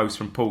saw a post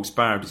from Paul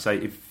Sparrow to say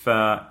if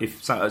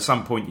at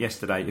some point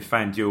yesterday, if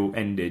FanDuel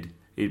ended,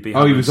 it'd be.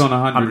 He was on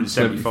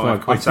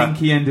 175. I think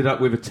he ended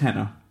up with a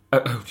tenner.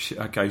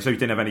 Okay, so you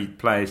didn't have any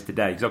players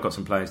today, because I've got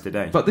some players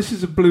today. But this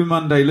is a Blue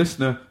Monday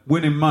listener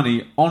winning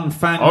money on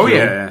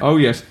FanDuel. Oh,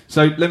 yes.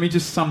 So let me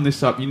just sum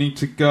this up. You need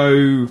to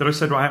go... Did I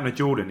say what happened to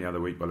Jordan the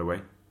other week, by the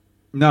way?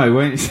 No,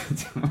 why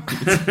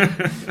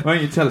don't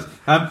you tell us?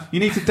 You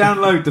need to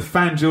download the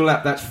FanDuel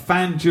app. That's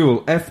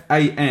FanDuel,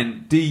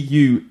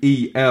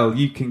 FanDuel.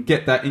 You can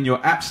get that in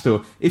your app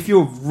store. If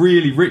you're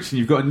really rich and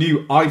you've got a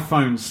new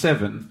iPhone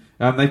 7,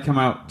 they come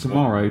out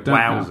tomorrow, don't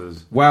they?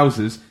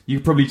 Wowzers. You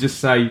could probably just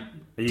say...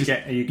 You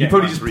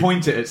probably just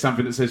point it at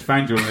something that says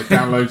FanDuel and it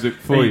downloads it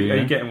for you. Are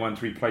you getting one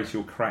to replace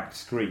your cracked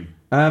screen?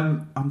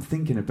 I'm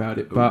thinking about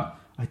it, but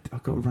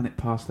I've got to run it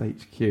past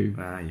HQ.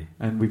 Yeah.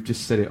 And we've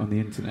just said it on the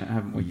internet,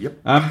 haven't we?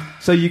 Yep.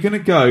 So you're going to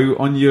go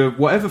on your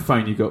whatever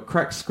phone you got,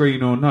 cracked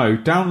screen or no,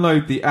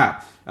 download the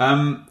app.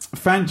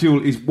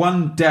 FanDuel is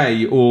 1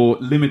 day or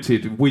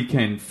limited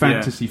weekend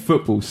fantasy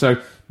football.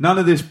 So none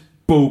of this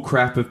bull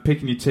crap of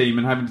picking your team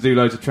and having to do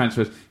loads of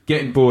transfers,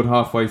 getting bored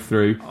halfway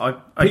through.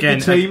 Again,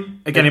 your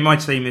team. Again, in my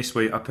team this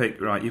week, I picked,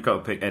 right, you've got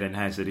to pick Eden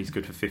Hazard. He's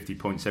good for 50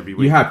 points every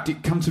week. You have.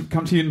 Come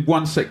to you in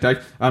 1 sec,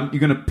 Dave. You're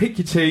going to pick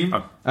your team,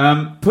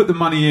 put the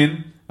money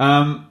in,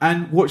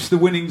 and watch the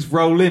winnings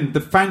roll in. The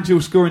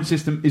FanDuel scoring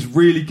system is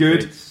really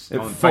good. It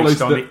follows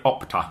based on the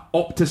Opta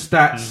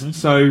stats.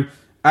 So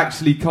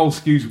actually, Cole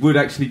Skews would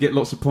actually get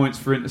lots of points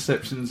for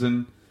interceptions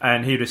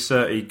and he'd have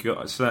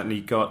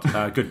certainly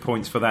got good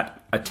points for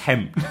that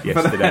attempt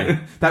yesterday.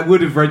 that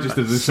would have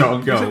registered as a shot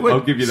on goal.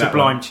 I'll give you that.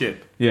 Sublime one.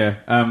 chip. Yeah.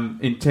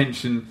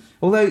 Intention.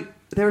 Although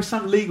there are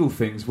some legal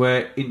things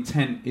where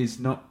intent is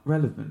not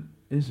relevant,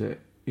 is it?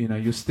 You know,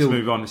 you're still. Let's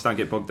move on. Let's not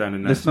get bogged down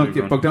in that. Let's not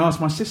get bogged down. I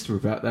asked my sister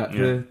about that.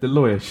 Yeah. The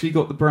lawyer. She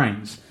got the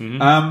brains.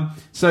 Mm-hmm.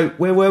 So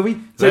where were we?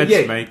 So,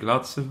 Let's make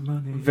lots of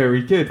money.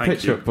 Very good. Thank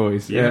Pet you. Shop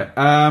Boys. Yeah.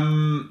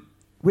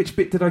 Which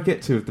bit did I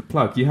get to of the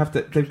plug? You have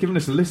to. They've given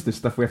us a list of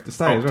stuff we have to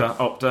say.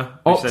 Opta.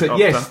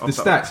 Yes, the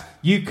stats.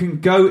 You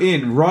can go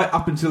in right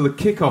up until the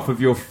kickoff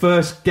of your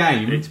first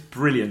game. It's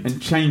brilliant.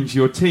 And change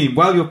your team.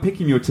 While you're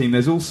picking your team,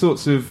 there's all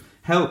sorts of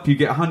help. You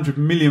get £100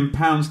 million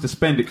to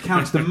spend. It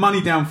counts the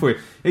money down for you.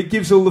 It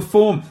gives all the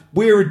form.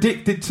 We're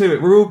addicted to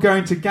it. We're all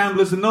going to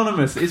Gamblers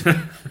Anonymous.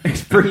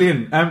 It's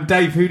brilliant.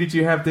 Dave, who did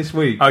you have this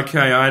week?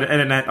 Okay,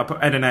 I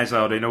put Eden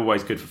Hazard in.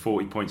 Always good for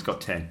 40 points. Got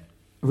 10.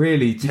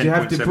 Really? Did you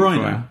have De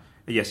Bruyne?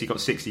 Yes, he got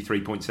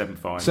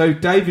 63.75. So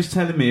Dave is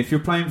telling me if you're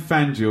playing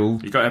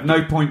FanDuel, you've got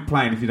no point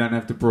playing if you don't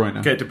have De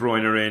Bruyne. Get De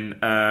Bruyne in.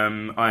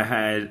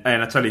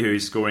 I tell you who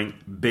is scoring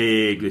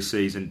big this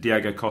season.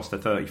 Diego Costa,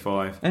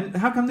 35. And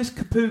how come this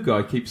Capoue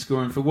guy keeps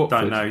scoring for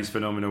Watford? Don't know, he's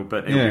phenomenal,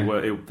 but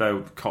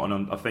they'll cotton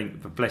on. I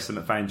think, bless them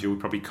at FanDuel, will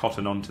probably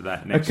cotton on to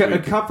that next week. A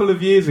couple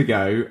of years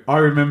ago, I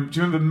remember. Do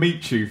you remember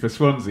Michu for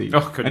Swansea?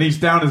 And he's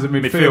down as a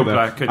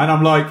midfielder, and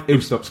I'm like,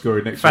 he'll stop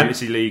scoring next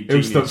Fantasy week. League,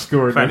 he'll stop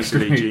scoring Fantasy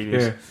next League week.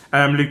 genius.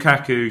 Yeah.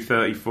 Lukaku,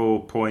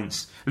 34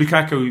 points.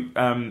 Lukaku,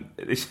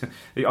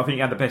 I think he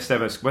had the best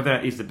ever. Whether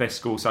it is the best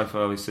score so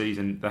far this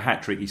season, the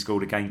hat trick he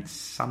scored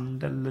against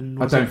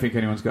Sunderland. I don't think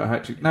anyone's got a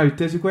hat trick. No,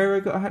 Des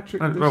Aguero got a hat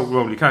trick. Well,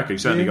 Lukaku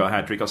certainly got a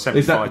hat trick. Got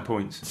 75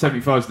 points.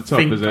 75 is the top,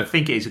 is it? I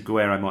think it is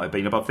Aguero might have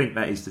been, but I think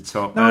that is the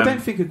top. No, I don't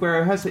think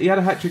Aguero has it. He had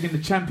a hat trick in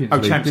the Champions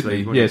League. Champions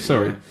League. Yeah,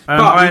 sorry.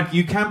 But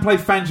you can play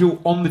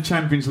FanDuel on the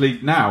Champions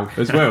League now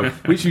as well,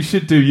 which you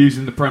should do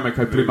using the promo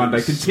code Blue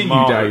Monday.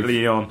 Continue,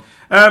 Dave. On.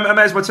 I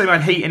may as well tell you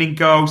about Heaton in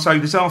goal. So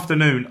this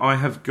afternoon I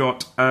have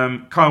got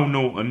Kyle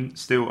Norton.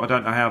 Still, I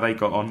don't know how they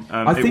got on.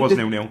 It was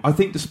 0-0. I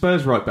think the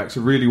Spurs right backs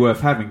are really worth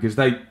having because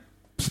they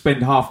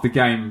spend half the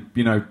game,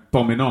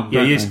 bombing on.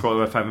 Yeah, he is quite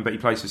worth having, but he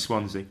plays for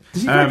Swansea.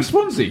 Does he play for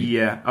Swansea?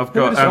 Yeah, I've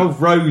got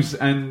Rose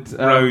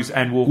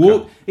and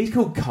Walker. He's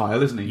called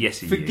Kyle, isn't he? Yes,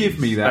 he Forgive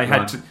is. me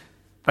that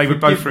They were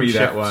both from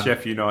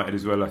Sheffield United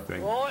as well, I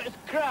think.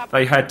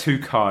 They had two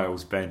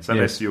Kyles, Ben. So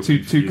yes,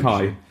 two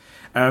Kai.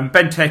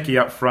 Benteke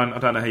up front. I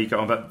don't know how he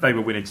got on, but they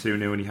were winning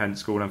 2-0 and he hadn't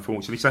scored,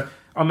 unfortunately. So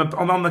I'm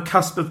on the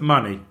cusp of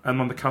money.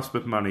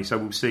 So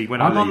we'll see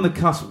when I'm on the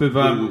cusp of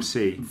we'll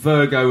see.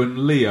 Virgo and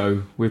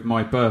Leo with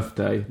my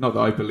birthday. Not that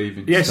I believe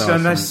in. Yes,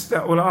 and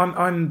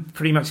I'm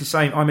pretty much the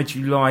same. I'm a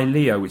July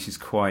Leo, which is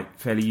quite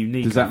fairly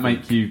unique. Does that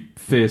make you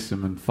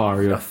fearsome and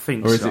fiery? I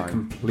think so. Or is so. it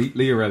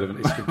completely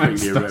irrelevant? It's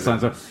completely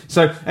irrelevant.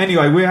 So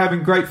anyway, we're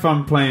having great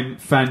fun playing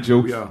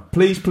FanDuel. We are.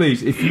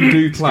 Please, if you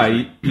do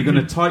play, you're going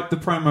to type the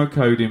promo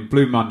code in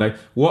Blue Monday.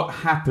 What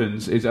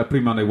happens is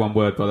Blue Monday, one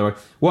word by the way.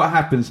 What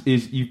happens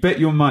is you bet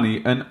your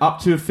money and up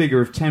to a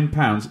figure of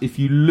 £10. If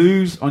you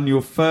lose on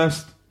your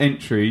first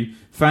entry,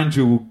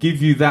 FanDuel will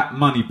give you that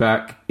money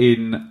back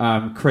in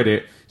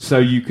credit so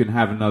you can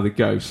have another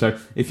go. So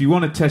if you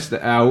want to test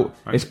it out,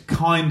 it's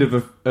kind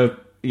of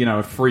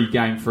a free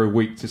game for a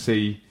week to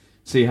see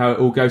how it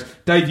all goes.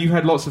 Dave, you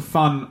had lots of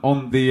fun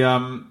on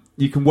the.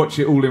 You can watch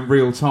it all in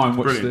real time.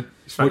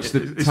 It's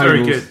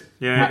very good.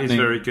 Yeah, it's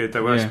very good.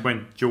 That was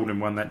when Jordan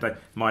won that day.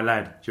 My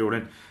lad,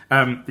 Jordan.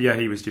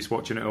 He was just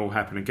watching it all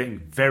happen and getting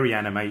very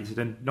animated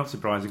and, not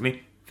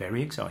surprisingly,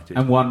 very excited.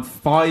 And won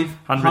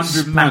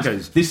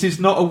 £500. This is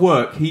not a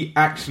work. He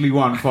actually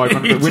won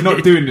 £500. We're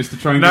not doing this to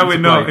try and No, we're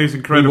not. It's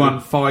incredible. He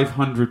won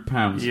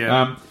 £500.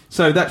 Yeah.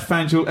 So that's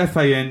FanDuel,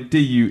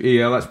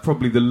 FanDuel. That's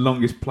probably the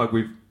longest plug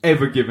we've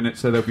ever given it,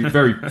 so they'll be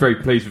very, very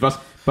pleased with us.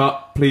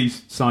 But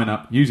please sign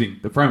up using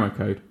the promo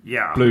code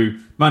Blue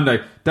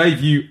Monday.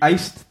 Dave, you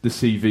aced the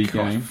CV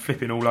game.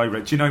 Flipping all over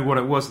it. Do you know what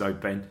it was though,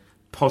 Ben?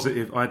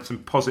 Positive. I had some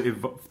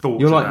positive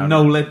thoughts. You're like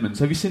Noel Edmonds.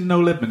 Have you seen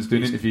Noel Edmonds do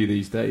an interview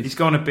these days? He's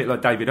gone a bit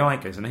like David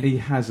Icke, hasn't he? He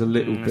has a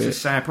little bit. It's a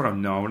sad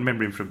problem. No, I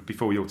remember him from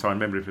before your time. I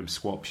remember him from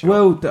Swap Shop.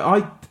 Well,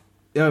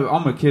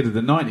 I'm a kid of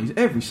the 90s.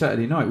 Every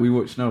Saturday night we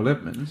watch Noel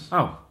Edmonds.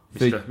 Oh,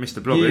 Mr.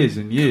 Blogger. Years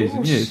and years of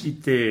course and years. He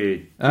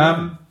did.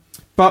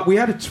 But we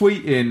had a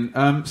tweet in.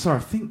 I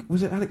think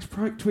was it Alex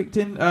Proke tweeted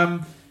in.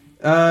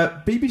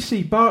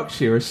 BBC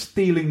Berkshire are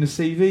stealing the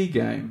CV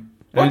game.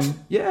 What? And,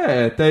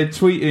 yeah, they're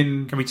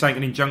tweeting Can we take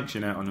an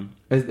injunction out on them?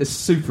 a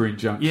super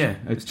injunction. Yeah,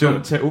 It's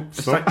John.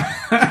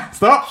 Stop!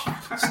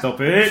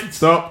 Stop it!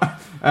 Stop!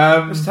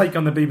 Let's take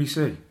on the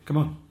BBC. Come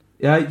on.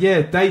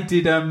 Yeah, they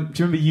did. Do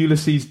you remember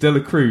Ulysses de la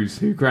Cruz,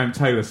 who Graham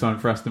Taylor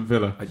signed for Aston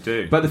Villa? I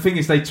do. But the thing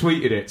is, they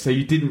tweeted it, so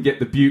you didn't get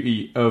the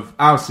beauty of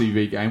our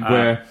CV game,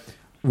 where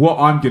what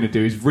I'm going to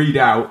do is read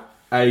out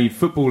a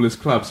footballer's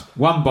clubs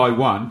one by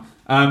one.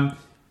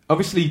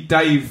 Obviously,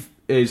 Dave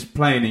is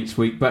playing each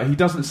week, but he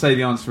doesn't say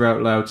the answer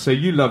out loud, so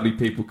you lovely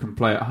people can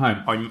play at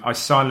home. I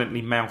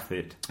silently mouth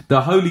it.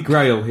 The holy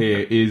grail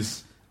here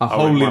is a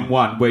Hole-in-one.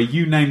 hole-in-one, where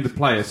you name the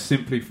player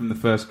simply from the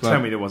first club.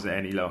 Tell me there wasn't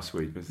any last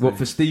week. Was What, there?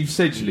 for Steve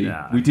Sedgley?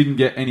 Nah. We didn't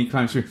get any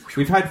claims through.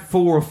 We've had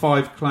 4 or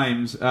 5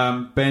 claims.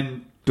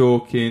 Ben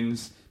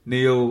Dawkins,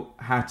 Neil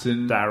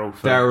Hatton, Darryl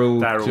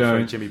for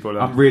Jones. Jimmy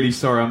Buller. I'm really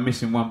sorry, I'm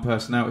missing one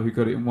person out who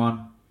got it in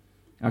one.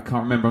 I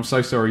can't remember. I'm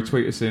so sorry.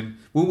 Tweet us in.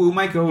 We'll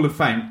make a Hall of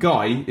Fame.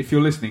 Guy, if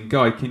you're listening,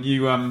 Guy, can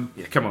you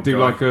come on, do Guy.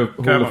 like a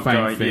Hall of Fame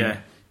Guy, thing? yeah.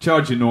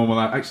 Charge your normal.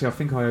 Actually, I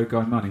think I owe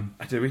Guy money.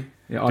 Do we?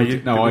 Yeah, Do I you?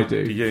 do. No, I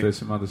do. Do you? For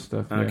some other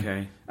stuff. Yeah.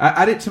 Okay.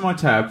 Add it to my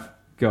tab,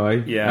 Guy.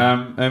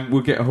 Yeah. And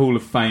we'll get a Hall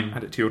of Fame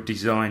Add it to your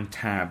design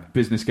tab.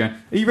 business game.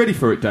 Are you ready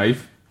for it,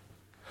 Dave?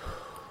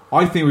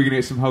 I think we're going to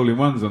get some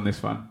hole-in-ones on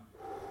this one.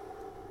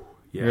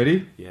 Yeah.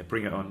 Ready? Yeah,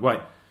 bring it on. Wait.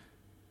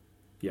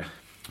 Yeah.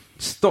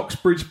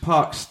 Stocksbridge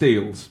Park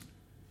Steels.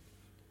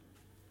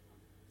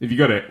 Have you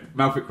got it?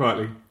 Mouth it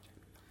quietly.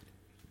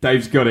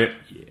 Dave's got it.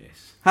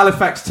 Yes.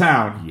 Halifax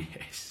Town.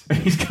 Yes.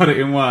 He's got it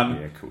in one.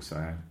 Yeah, of course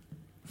I am.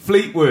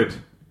 Fleetwood.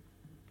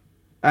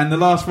 And the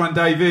last one,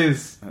 Dave,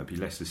 is That'd be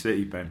Leicester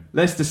City, Ben.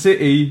 Leicester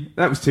City.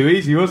 That was too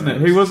easy, wasn't it?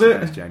 Who was it?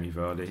 That's Jamie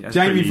Vardy. That's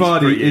Jamie Vardy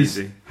pretty is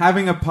easy.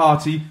 having a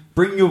party.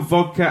 Bring your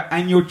vodka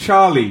and your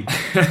Charlie.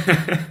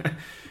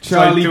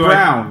 Charlie So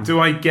Brown. Do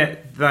I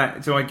get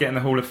that? Do I get in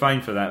the Hall of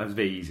Fame for that? That's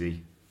very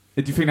easy.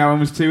 Do you think that one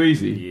was too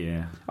easy?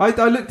 Yeah. I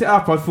looked it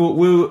up. I thought,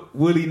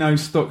 will he know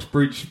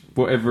Stocksbridge,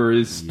 whatever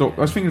is Stock? Yeah.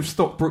 I was thinking of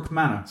Stockbrook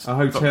Manor, a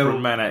hotel.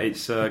 Stockbrook Manor.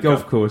 It's a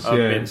golf course, yeah.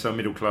 It's a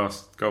middle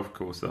class golf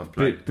course that I've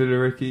played.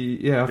 Billericay,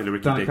 yeah. I've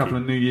Billericay done a Dicky. couple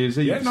of New Year's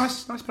Eve. Yeah,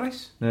 nice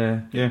place.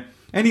 Yeah.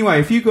 Anyway,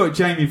 if you got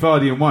Jamie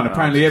Vardy in one,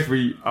 apparently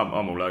I'm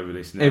all over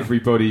this now.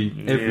 everybody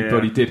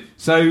did.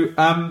 So,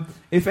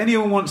 if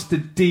anyone wants to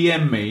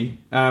DM me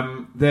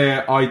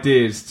their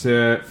ideas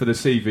for the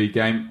CV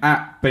game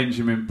at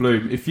Benjamin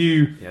Bloom, if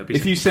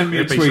you send me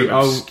a tweet,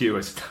 obscure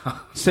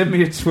stuff. send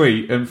me a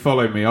tweet and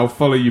follow me. I'll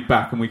follow you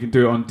back, and we can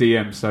do it on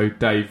DM so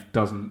Dave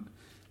doesn't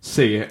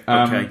see it.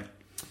 Okay.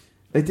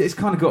 It's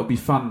kind of got to be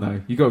fun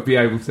though. You got to be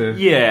able to.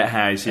 Yeah, it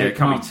has. Yeah, It it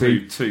can't can't be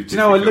be- too. Do you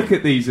know, I difficult. look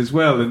at these as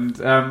well,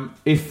 and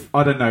if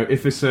I don't know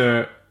if it's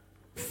a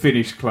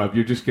Finnish club,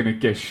 you're just going to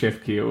guess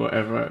Shefki or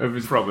whatever. If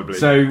it's- Probably.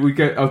 So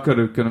I've got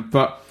to,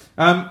 but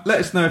let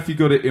us know if you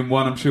got it in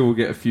one. I'm sure we'll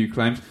get a few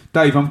claims.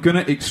 Dave, I'm going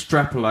to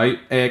extrapolate.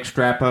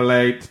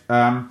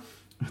 I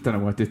don't know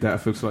why I did that. I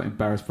feel slightly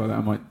embarrassed by that.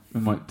 I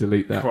might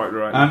delete that. Quite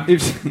right.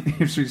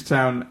 Ipswich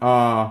Town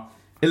are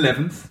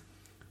 11th,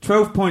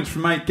 12 points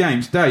from 8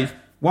 games. Dave,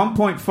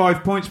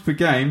 1.5 points per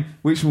game,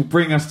 which will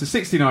bring us to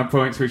 69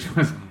 points, which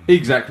was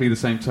exactly the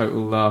same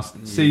total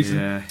last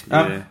season.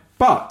 Yeah.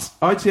 But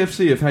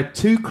ITFC have had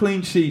 2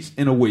 clean sheets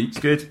in a week.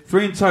 Good.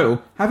 3 in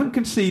total. Haven't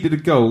conceded a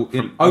goal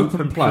in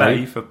open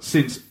play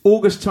since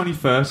August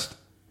 21st.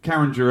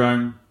 Karen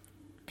Jerome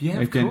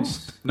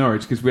against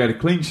Norwich, because we had a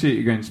clean sheet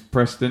against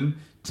Preston,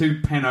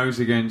 2 penos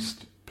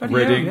against Bloody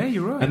Reading, hell, yeah,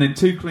 you're right. and then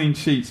 2 clean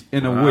sheets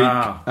in a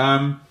Wow.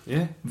 week.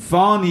 Yeah.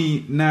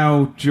 Varney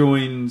now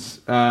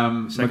joins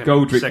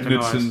McGoldrick, second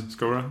Knudsen, highest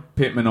scorer.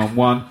 Pittman on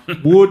 1.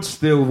 Ward's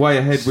still way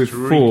ahead with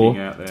Streaking 4.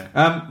 out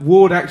there.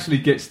 Ward actually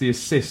gets the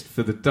assist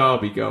for the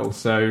Derby goal,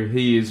 so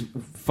he is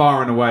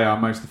far and away our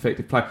most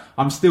effective player.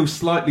 I'm still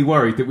slightly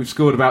worried that we've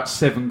scored about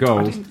 7 I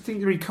goals. didn't think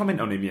to really comment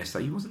on him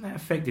yesterday. He wasn't that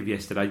effective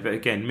yesterday, but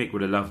again, Mick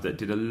would have loved it.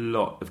 Did a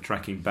lot of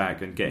tracking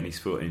back and getting his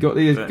foot in. Got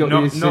the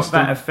not assist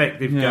that on-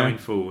 effective yeah. going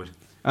forward.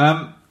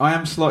 I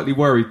am slightly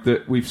worried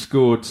that we've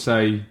scored,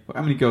 say,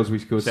 how many goals have we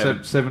scored?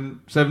 7.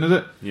 Seven, is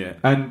it? Yeah.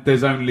 And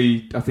there's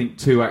only, I think,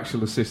 2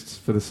 actual assists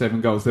for the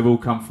 7 goals. They've all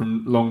come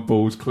from long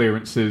balls,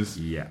 clearances,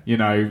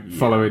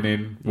 following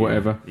in,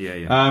 whatever.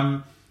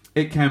 Yeah.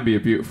 It can be a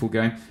beautiful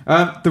game.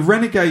 The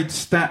Renegade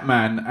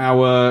Statman,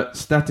 our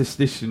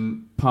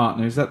statistician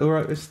partner, is that the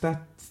right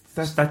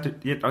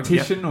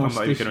statistician or I'm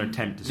not even statistician? going to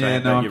attempt to say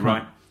it, but you're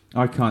right.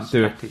 I can't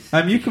do it.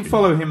 You can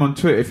follow him on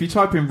Twitter. If you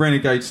type in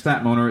Renegade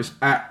Statman, or it's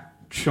at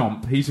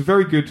Chomp. He's a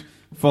very good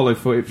follow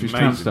for Ipswich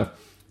Town stuff.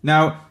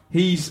 Now,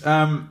 he's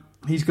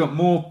got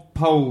more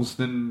polls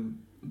than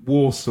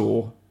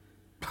Warsaw.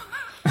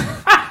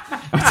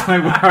 I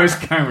don't know where I was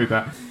going with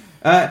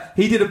that.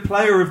 He did a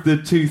Player of the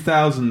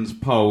 2000s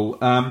poll.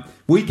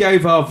 We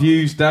gave our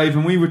views, Dave,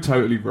 and we were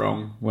totally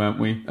wrong, weren't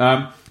we?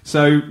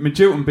 So,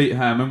 Magilton beat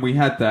Hammond. We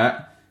had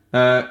that.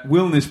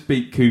 Wilness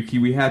beat Kooky.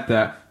 We had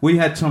that. We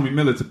had Tommy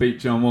Miller to beat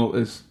John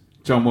Walters.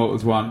 John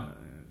Walters won.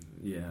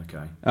 Yeah,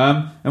 okay.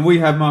 And we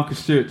had Marcus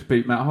Stewart to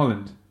beat Matt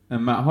Holland.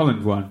 and Matt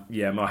Holland won.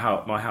 Yeah, my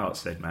heart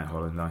said Matt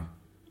Holland though.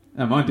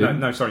 Oh, mine didn't.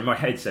 No, sorry, my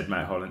head said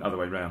Matt Holland. Other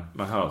way round.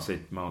 My heart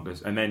said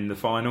Marcus, and then the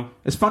final.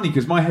 It's funny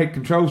because my head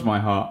controls my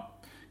heart.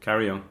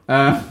 Carry on.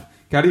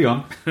 Carry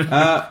on.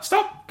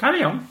 Stop.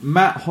 Carry on.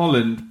 Matt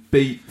Holland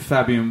beat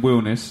Fabian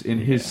Wilness in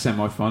his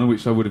semi-final,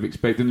 which I would have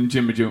expected, and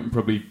Jim Magilton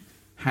probably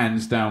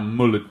hands down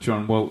mullered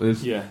John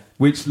Walters. Yeah.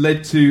 Which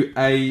led to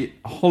a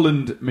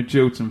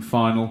Holland-Magilton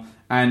final,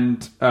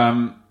 and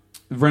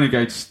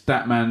Renegade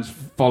Statman's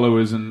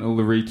followers and all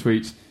the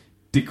retweets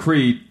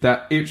decreed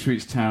that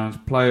Ipswich Town's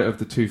player of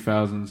the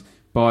 2000s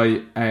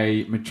by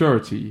a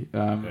majority,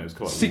 it was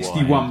quite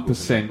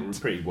 61%.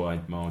 Wide, pretty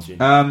wide margin.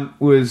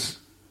 Was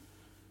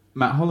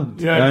Matt Holland.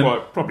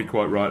 Yeah, probably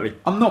quite rightly.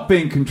 I'm not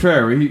being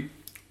contrary.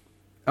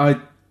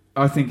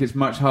 I think it's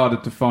much harder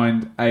to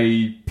find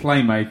a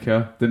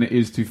playmaker than it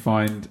is to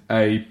find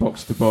a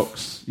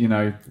box-to-box,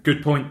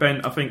 Good point,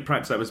 Ben. I think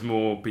perhaps that was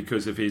more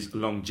because of his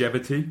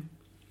longevity.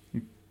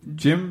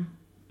 Jim?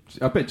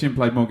 I bet Jim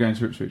played more games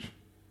for Ipswich.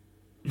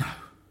 No.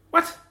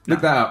 What?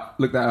 Look that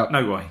up.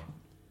 No way.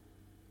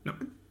 No.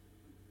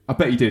 I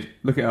bet he did.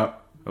 Look it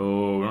up.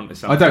 Oh, we're on to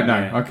something. I don't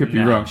know. There. I could be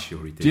wrong. I'm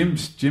sure he did.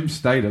 Jim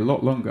stayed a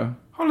lot longer.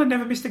 Holland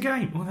never missed a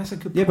game. Well, that's a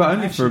good point. Yeah, but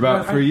only for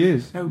about 3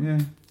 years. No, yeah.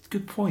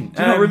 Good point.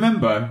 Do you not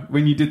remember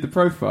when you did the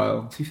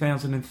profile?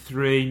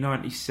 2003,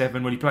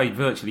 97, when he played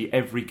virtually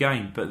every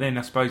game. But then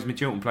I suppose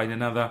Magilton played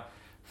another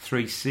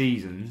 3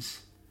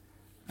 seasons.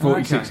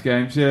 46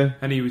 games, yeah.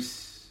 And he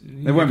was...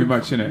 There won't be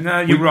much in it. No,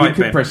 you're right, We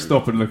could Ben. press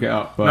stop and look it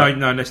up. But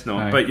no, let's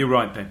not. No. But you're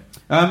right, Ben.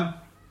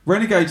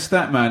 Renegade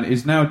Statman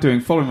is now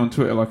following on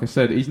Twitter, like I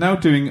said, he's now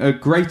doing a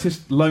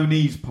greatest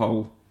loanees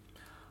poll.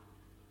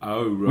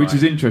 Oh, right. Which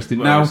is interesting.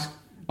 Well, now,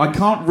 I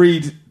can't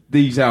read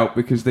these out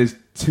because there's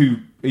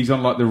 2... He's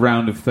on the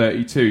round of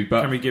 32.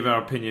 But can we give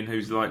our opinion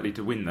who's likely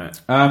to win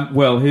that?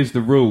 Well, here's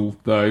the rule,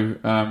 though.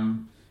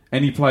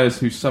 Any players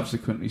who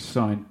subsequently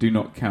signed do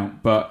not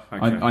count. But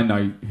Okay. I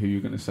know who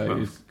you're going to say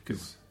is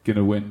going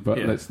to win. But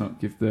let's not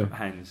give the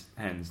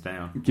hands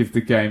down. Give the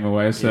game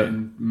away. A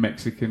certain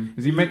Mexican.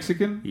 Is he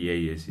Mexican? Yeah,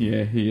 he is.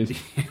 Yeah, he is.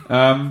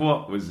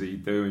 What was he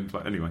doing?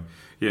 Anyway,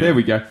 yeah. There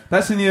we go.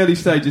 That's in the early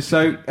stages.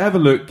 So have a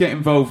look. Get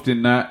involved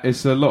in that.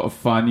 It's a lot of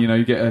fun.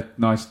 You get a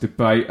nice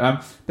debate.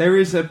 There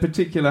is a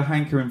particular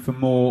hankering for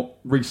more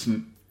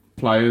recent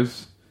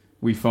players,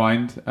 we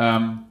find.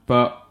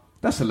 But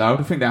that's allowed.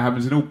 I think that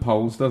happens in all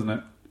polls, doesn't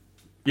it?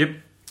 Yep.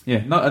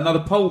 Yeah. Another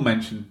poll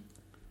mention.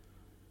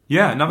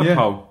 Yeah, another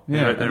pole.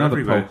 Yeah, They're another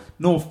everywhere. pole.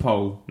 North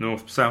Pole.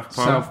 South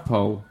Pole. South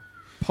Pole.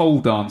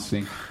 Pole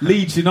dancing.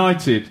 Leeds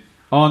United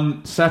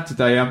on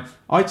Saturday.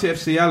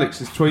 ITFC Alex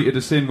has tweeted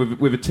us in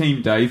with a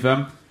team, Dave.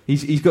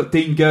 He's got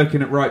Dean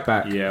Gherkin at right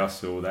back. Yeah, I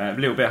saw that. A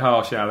little bit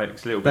harsh,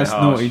 Alex. A little bit That's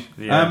harsh. naughty.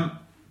 Yeah.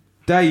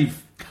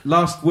 Dave,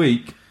 last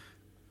week,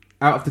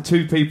 out of the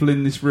 2 people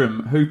in this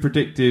room, who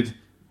predicted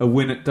a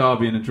win at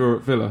Derby and a draw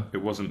at Villa?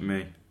 It wasn't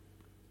me.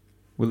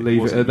 We'll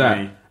leave it at that.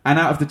 Me. And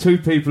out of the 2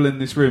 people in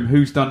this room,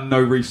 who's done no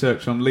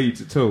research on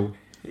Leeds at all?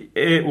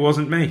 It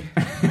wasn't me.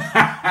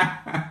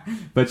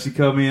 But you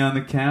called me on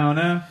the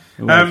counter.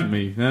 It wasn't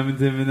me. On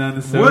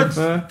the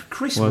sofa.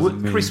 Chris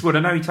Wood, I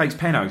know he takes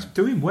penalties.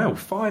 Doing well.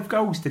 5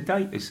 goals to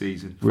date this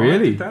season. 5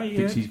 Really? to date,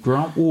 Thinks he's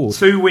Grant Ward.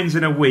 2 wins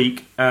in a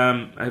week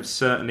have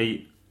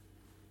certainly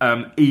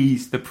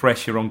eased the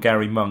pressure on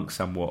Gary Monk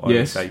somewhat, I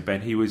would say, Ben.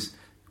 He was...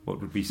 What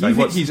would we say? You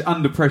think he's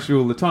under pressure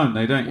all the time,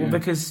 though, don't you? Well,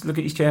 because look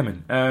at his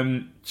chairman.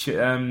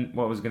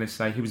 What was I going to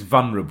say? He was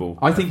vulnerable.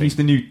 I think he's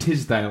the new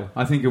Tisdale.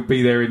 I think he'll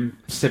be there in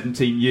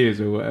 17 years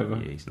or whatever.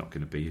 Yeah, he's not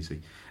going to be, is he?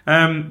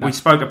 We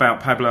spoke about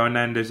Pablo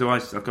Hernandez, who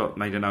I've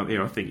made a note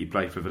here. I think he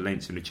played for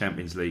Valencia in the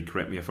Champions League.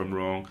 Correct me if I'm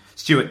wrong.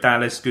 Stuart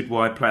Dallas, good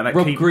wide player.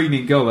 Rob Green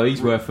in goal, though.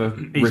 He's worth a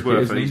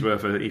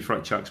He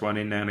chucks one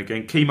in now and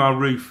again. Kemar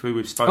Roof, who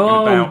we've spoken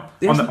about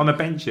on the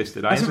bench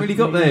yesterday. Hasn't really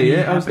got there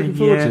yet. I was looking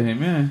forward to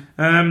him,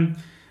 yeah.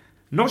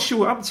 Not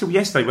sure up until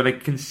yesterday, where they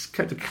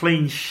kept a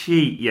clean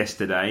sheet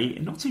yesterday.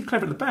 Not too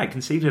clever at the back.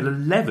 Conceded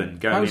 11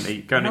 going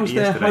into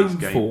yesterday's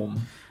game.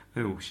 Form?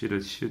 Oh, should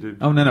have.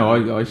 Oh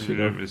no, I should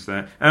have.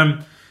 That.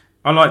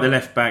 I like the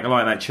left back. I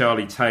like that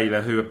Charlie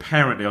Taylor, who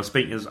apparently I was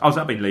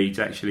up in Leeds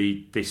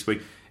actually this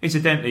week.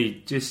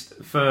 Incidentally, just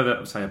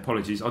further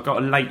apologies. I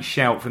got a late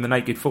shout from the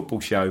Naked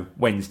Football Show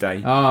Wednesday.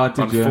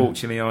 Did you?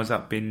 Unfortunately, I was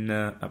up in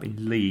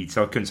Leeds,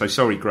 so I couldn't. So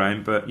sorry,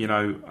 Graham, but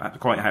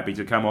quite happy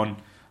to come on.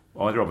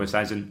 Either of us,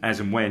 as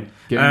and when.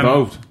 Get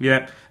involved.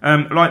 Yeah.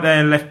 Like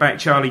their left back,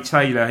 Charlie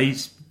Taylor,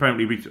 he's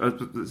apparently,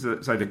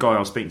 so the guy I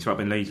was speaking to up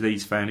in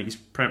Leeds fan, he's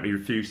apparently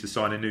refused to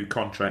sign a new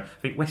contract.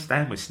 I think West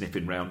Ham was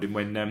sniffing round him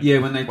when they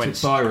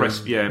took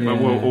Byron.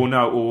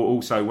 Or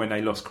also when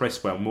they lost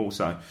Cresswell more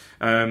so.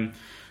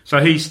 So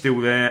he's still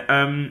there.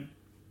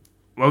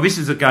 Well, this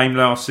is a game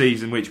last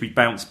season which we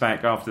bounced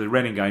back after the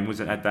Reading game.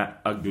 Had that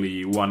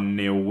ugly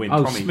 1-0 win.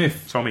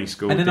 Tommy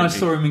scored. And then I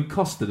saw him in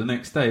Costa the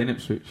next day in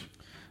Ipswich.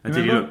 And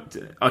did he look?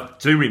 I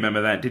do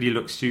remember that. Did he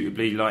look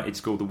suitably like he'd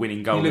scored the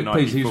winning goal the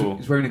night before?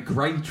 He's wearing a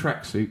grey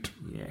tracksuit.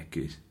 Yeah,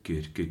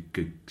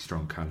 good,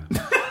 strong colour.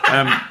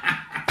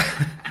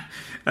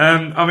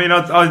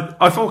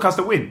 I forecast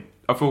a win.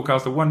 I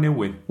forecast a 1-0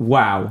 win.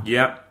 Wow.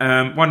 Yeah,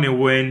 1-0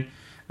 win.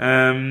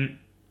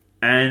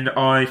 And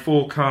I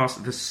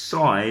forecast the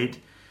side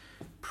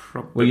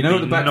probably. Well, you know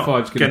what the back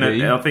five's going to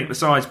be. I think the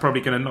side's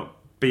probably going to not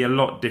be a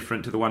lot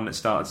different to the one that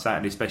started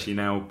Saturday, especially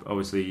now.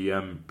 Obviously,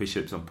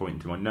 Bishop's on pointing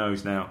to my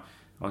nose now.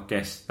 I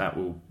guess that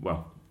will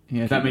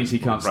Yeah, that means he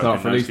can't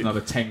start for at least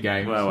another 10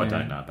 games. Well, I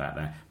don't know about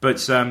that.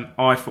 But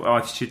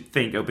I should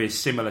think it'll be a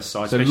similar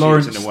size. So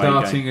Lawrence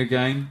starting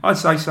again? I'd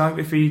say so.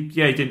 If he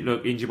didn't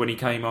look injured when he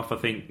came off. I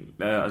think,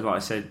 like I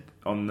said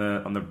on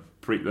the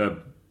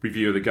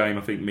review of the game,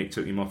 I think Mick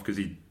took him off because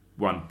he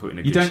put in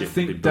a good shift. You don't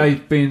think,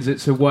 Dave, being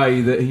it's a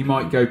way that he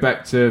might go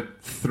back to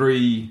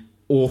 3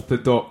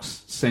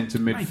 orthodox centre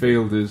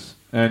midfielders,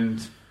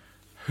 and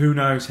who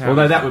knows how?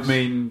 Although that would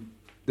mean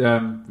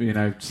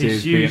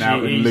Sears being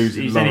out and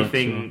losing. He's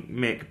anything,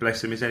 Mick,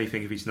 bless him, is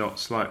anything if he's not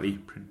slightly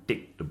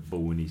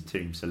predictable in his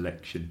team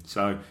selection.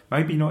 So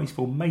maybe not his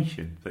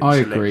formation. But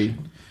his selection. Agree.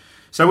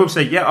 So we'll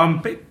see. Yeah, I'm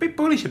a bit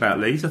bullish about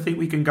Leeds. I think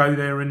we can go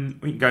there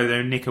and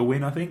nick a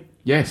win. I think.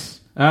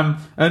 Yes.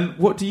 And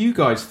what do you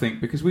guys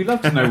think? Because we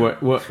love to know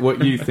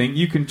what you think.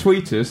 You can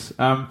tweet us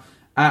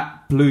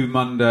at Blue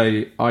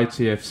Monday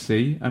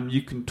ITFC.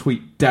 You can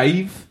tweet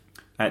Dave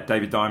at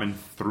David Diamond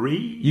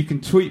 3. You can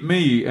tweet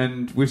me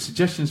and with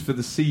suggestions for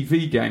the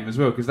CV game as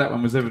well, because that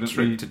one was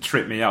evidently to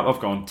trip me up. I've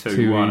gone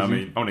 2-1. I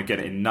mean, I want to get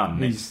it in none.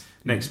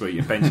 Next week,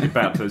 you're basically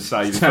about to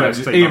say the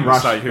first team. Ian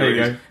Rush. Say who it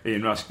is.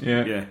 Ian Rush.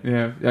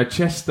 Yeah.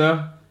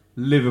 Chester,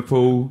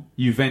 Liverpool,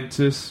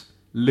 Juventus,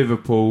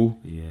 Liverpool,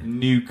 Leeds,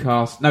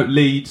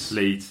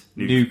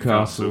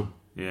 Newcastle.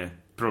 Yeah,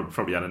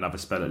 probably had another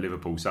spell at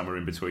Liverpool somewhere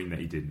in between that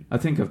he didn't. I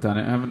think I've done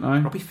it, haven't I?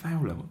 Robbie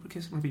Fowler. What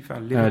was Robbie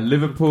Fowler?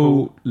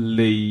 Liverpool,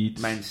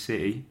 Leeds, Man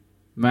City,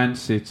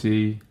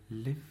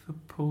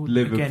 Liverpool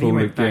again. He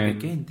went back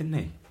again, didn't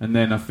he? And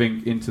then I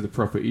think into the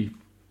property.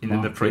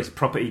 It's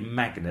property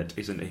magnate,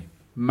 isn't he?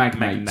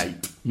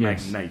 Magnate.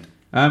 Yes. Magnate.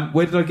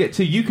 Where did I get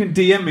to? You can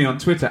DM me on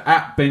Twitter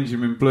at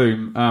Benjamin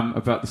Bloom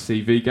about the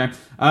CV game.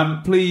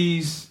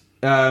 Please,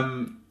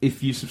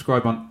 if you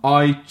subscribe on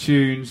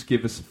iTunes,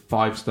 give us a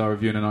 5-star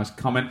review and a nice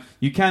comment.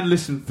 You can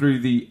listen through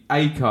the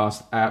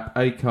Acast app.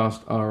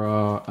 Acast are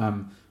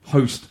our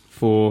host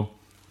for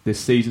this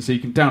season, so you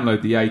can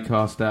download the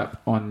Acast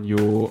app on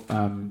your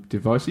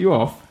device. Are you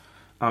off?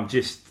 I'm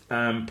just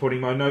putting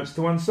my notes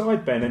to one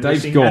side, Ben, and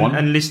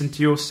listen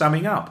to your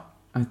summing up.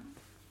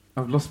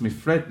 I've lost my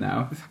thread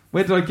now.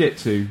 Where did I get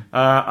to?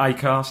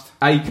 Acast.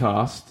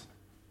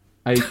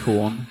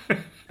 Acorn.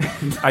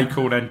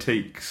 Acorn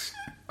Antiques.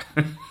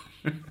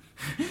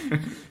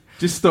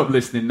 Just stop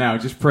listening now.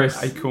 Just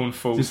press. Acorn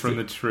falls from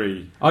the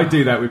tree. I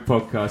do that with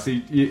podcasts.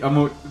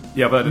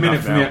 I've heard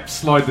minute from now. the app,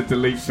 slide the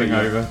delete thing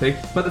over.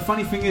 But the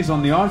funny thing is,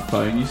 on the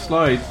iPhone, you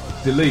slide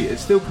delete. It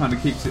still kind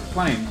of keeps it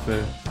playing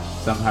for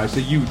somehow. So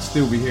you would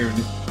still be hearing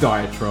this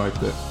diatribe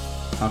that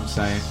I'm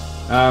saying.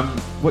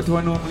 What do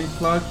I normally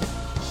plug?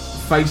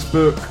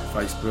 Facebook,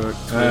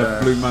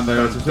 Blue Monday.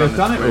 I've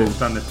done it all.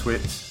 Done the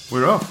twits.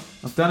 We're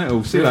off. I've done it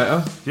all. See you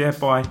later. Yeah,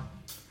 bye.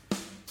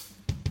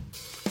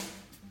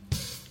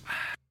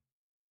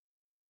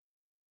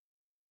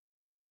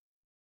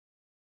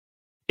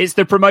 It's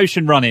the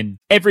promotion run-in.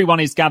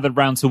 Everyone is gathered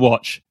round to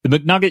watch. The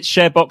McNuggets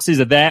share boxes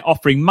are there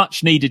offering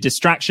much needed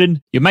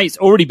distraction. Your mate's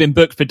already been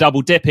booked for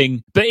double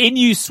dipping, but in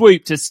you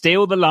swoop to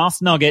steal the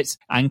last nugget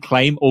and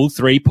claim all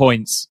 3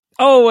 points.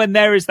 Oh, and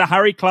there is the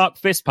Harry Clark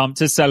fist pump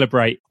to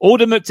celebrate.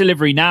 Order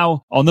McDelivery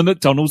now on the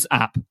McDonald's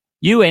app.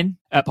 You in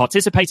at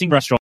participating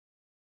restaurants.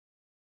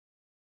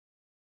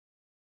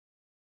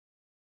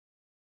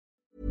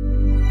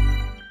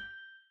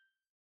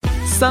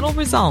 Subtle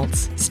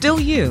results, still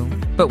you,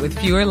 but with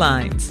fewer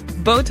lines.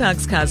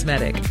 Botox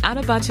Cosmetic,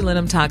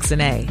 Onabotulinum Toxin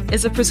A,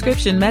 is a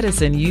prescription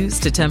medicine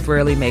used to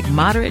temporarily make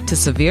moderate to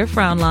severe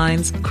frown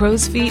lines,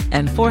 crow's feet,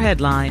 and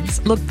forehead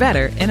lines look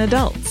better in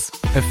adults.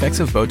 Effects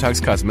of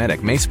Botox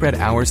Cosmetic may spread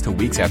hours to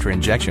weeks after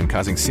injection,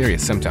 causing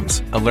serious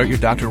symptoms. Alert your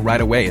doctor right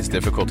away as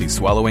difficulty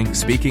swallowing,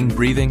 speaking,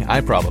 breathing,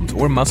 eye problems,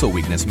 or muscle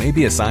weakness may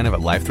be a sign of a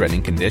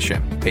life-threatening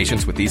condition.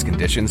 Patients with these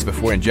conditions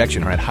before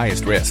injection are at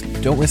highest risk.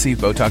 Don't receive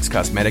Botox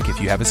Cosmetic if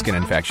you have a skin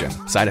infection.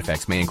 Side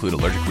effects may include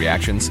allergic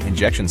reactions,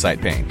 injection site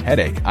pain,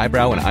 headache,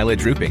 eyebrow and eyelid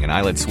drooping, and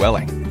eyelid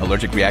swelling.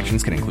 Allergic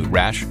reactions can include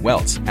rash,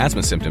 welts,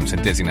 asthma symptoms,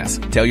 and dizziness.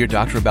 Tell your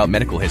doctor about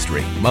medical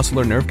history, muscle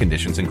or nerve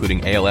conditions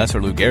including ALS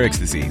or Lou Gehrig's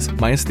disease,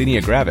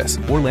 myasthenia gravis,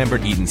 or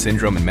Lambert-Eaton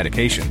syndrome, and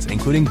medications,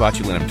 including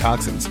botulinum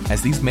toxins,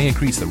 as these may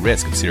increase the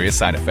risk of serious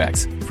side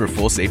effects. For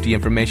full safety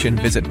information,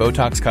 visit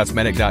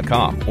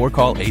BotoxCosmetic.com or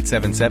call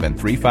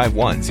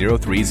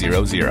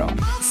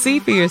 877-351-0300. See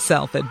for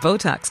yourself at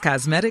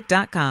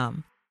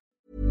BotoxCosmetic.com.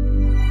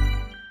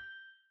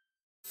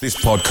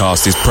 This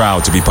podcast is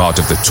proud to be part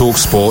of the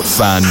TalkSport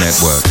Fan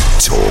Network.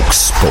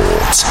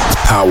 TalkSport.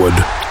 Powered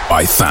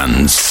by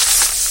fans.